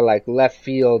eclectic, kind of like left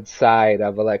field side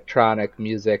of electronic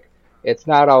music. It's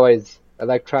not always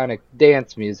electronic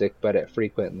dance music, but it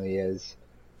frequently is.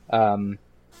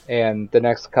 And the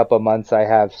next couple months I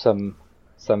have some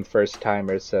first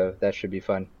timers, so that should be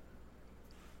fun.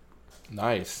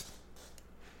 Nice.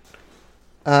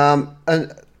 In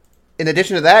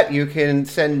addition to that, you can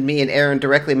send me and Aaron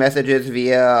directly messages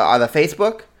via the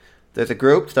Facebook. There's a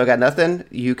group, Still Got Nothing.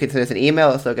 You can send us an email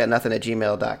at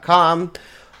stillgotnothing@gmail.com.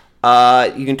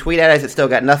 You can tweet at us at Still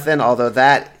Got Nothing, although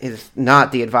that is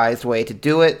not the advised way to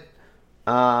do it.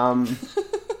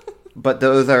 But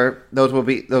those will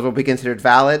be considered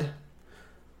valid.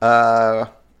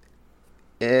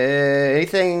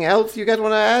 Anything else you guys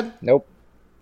want to add? Nope.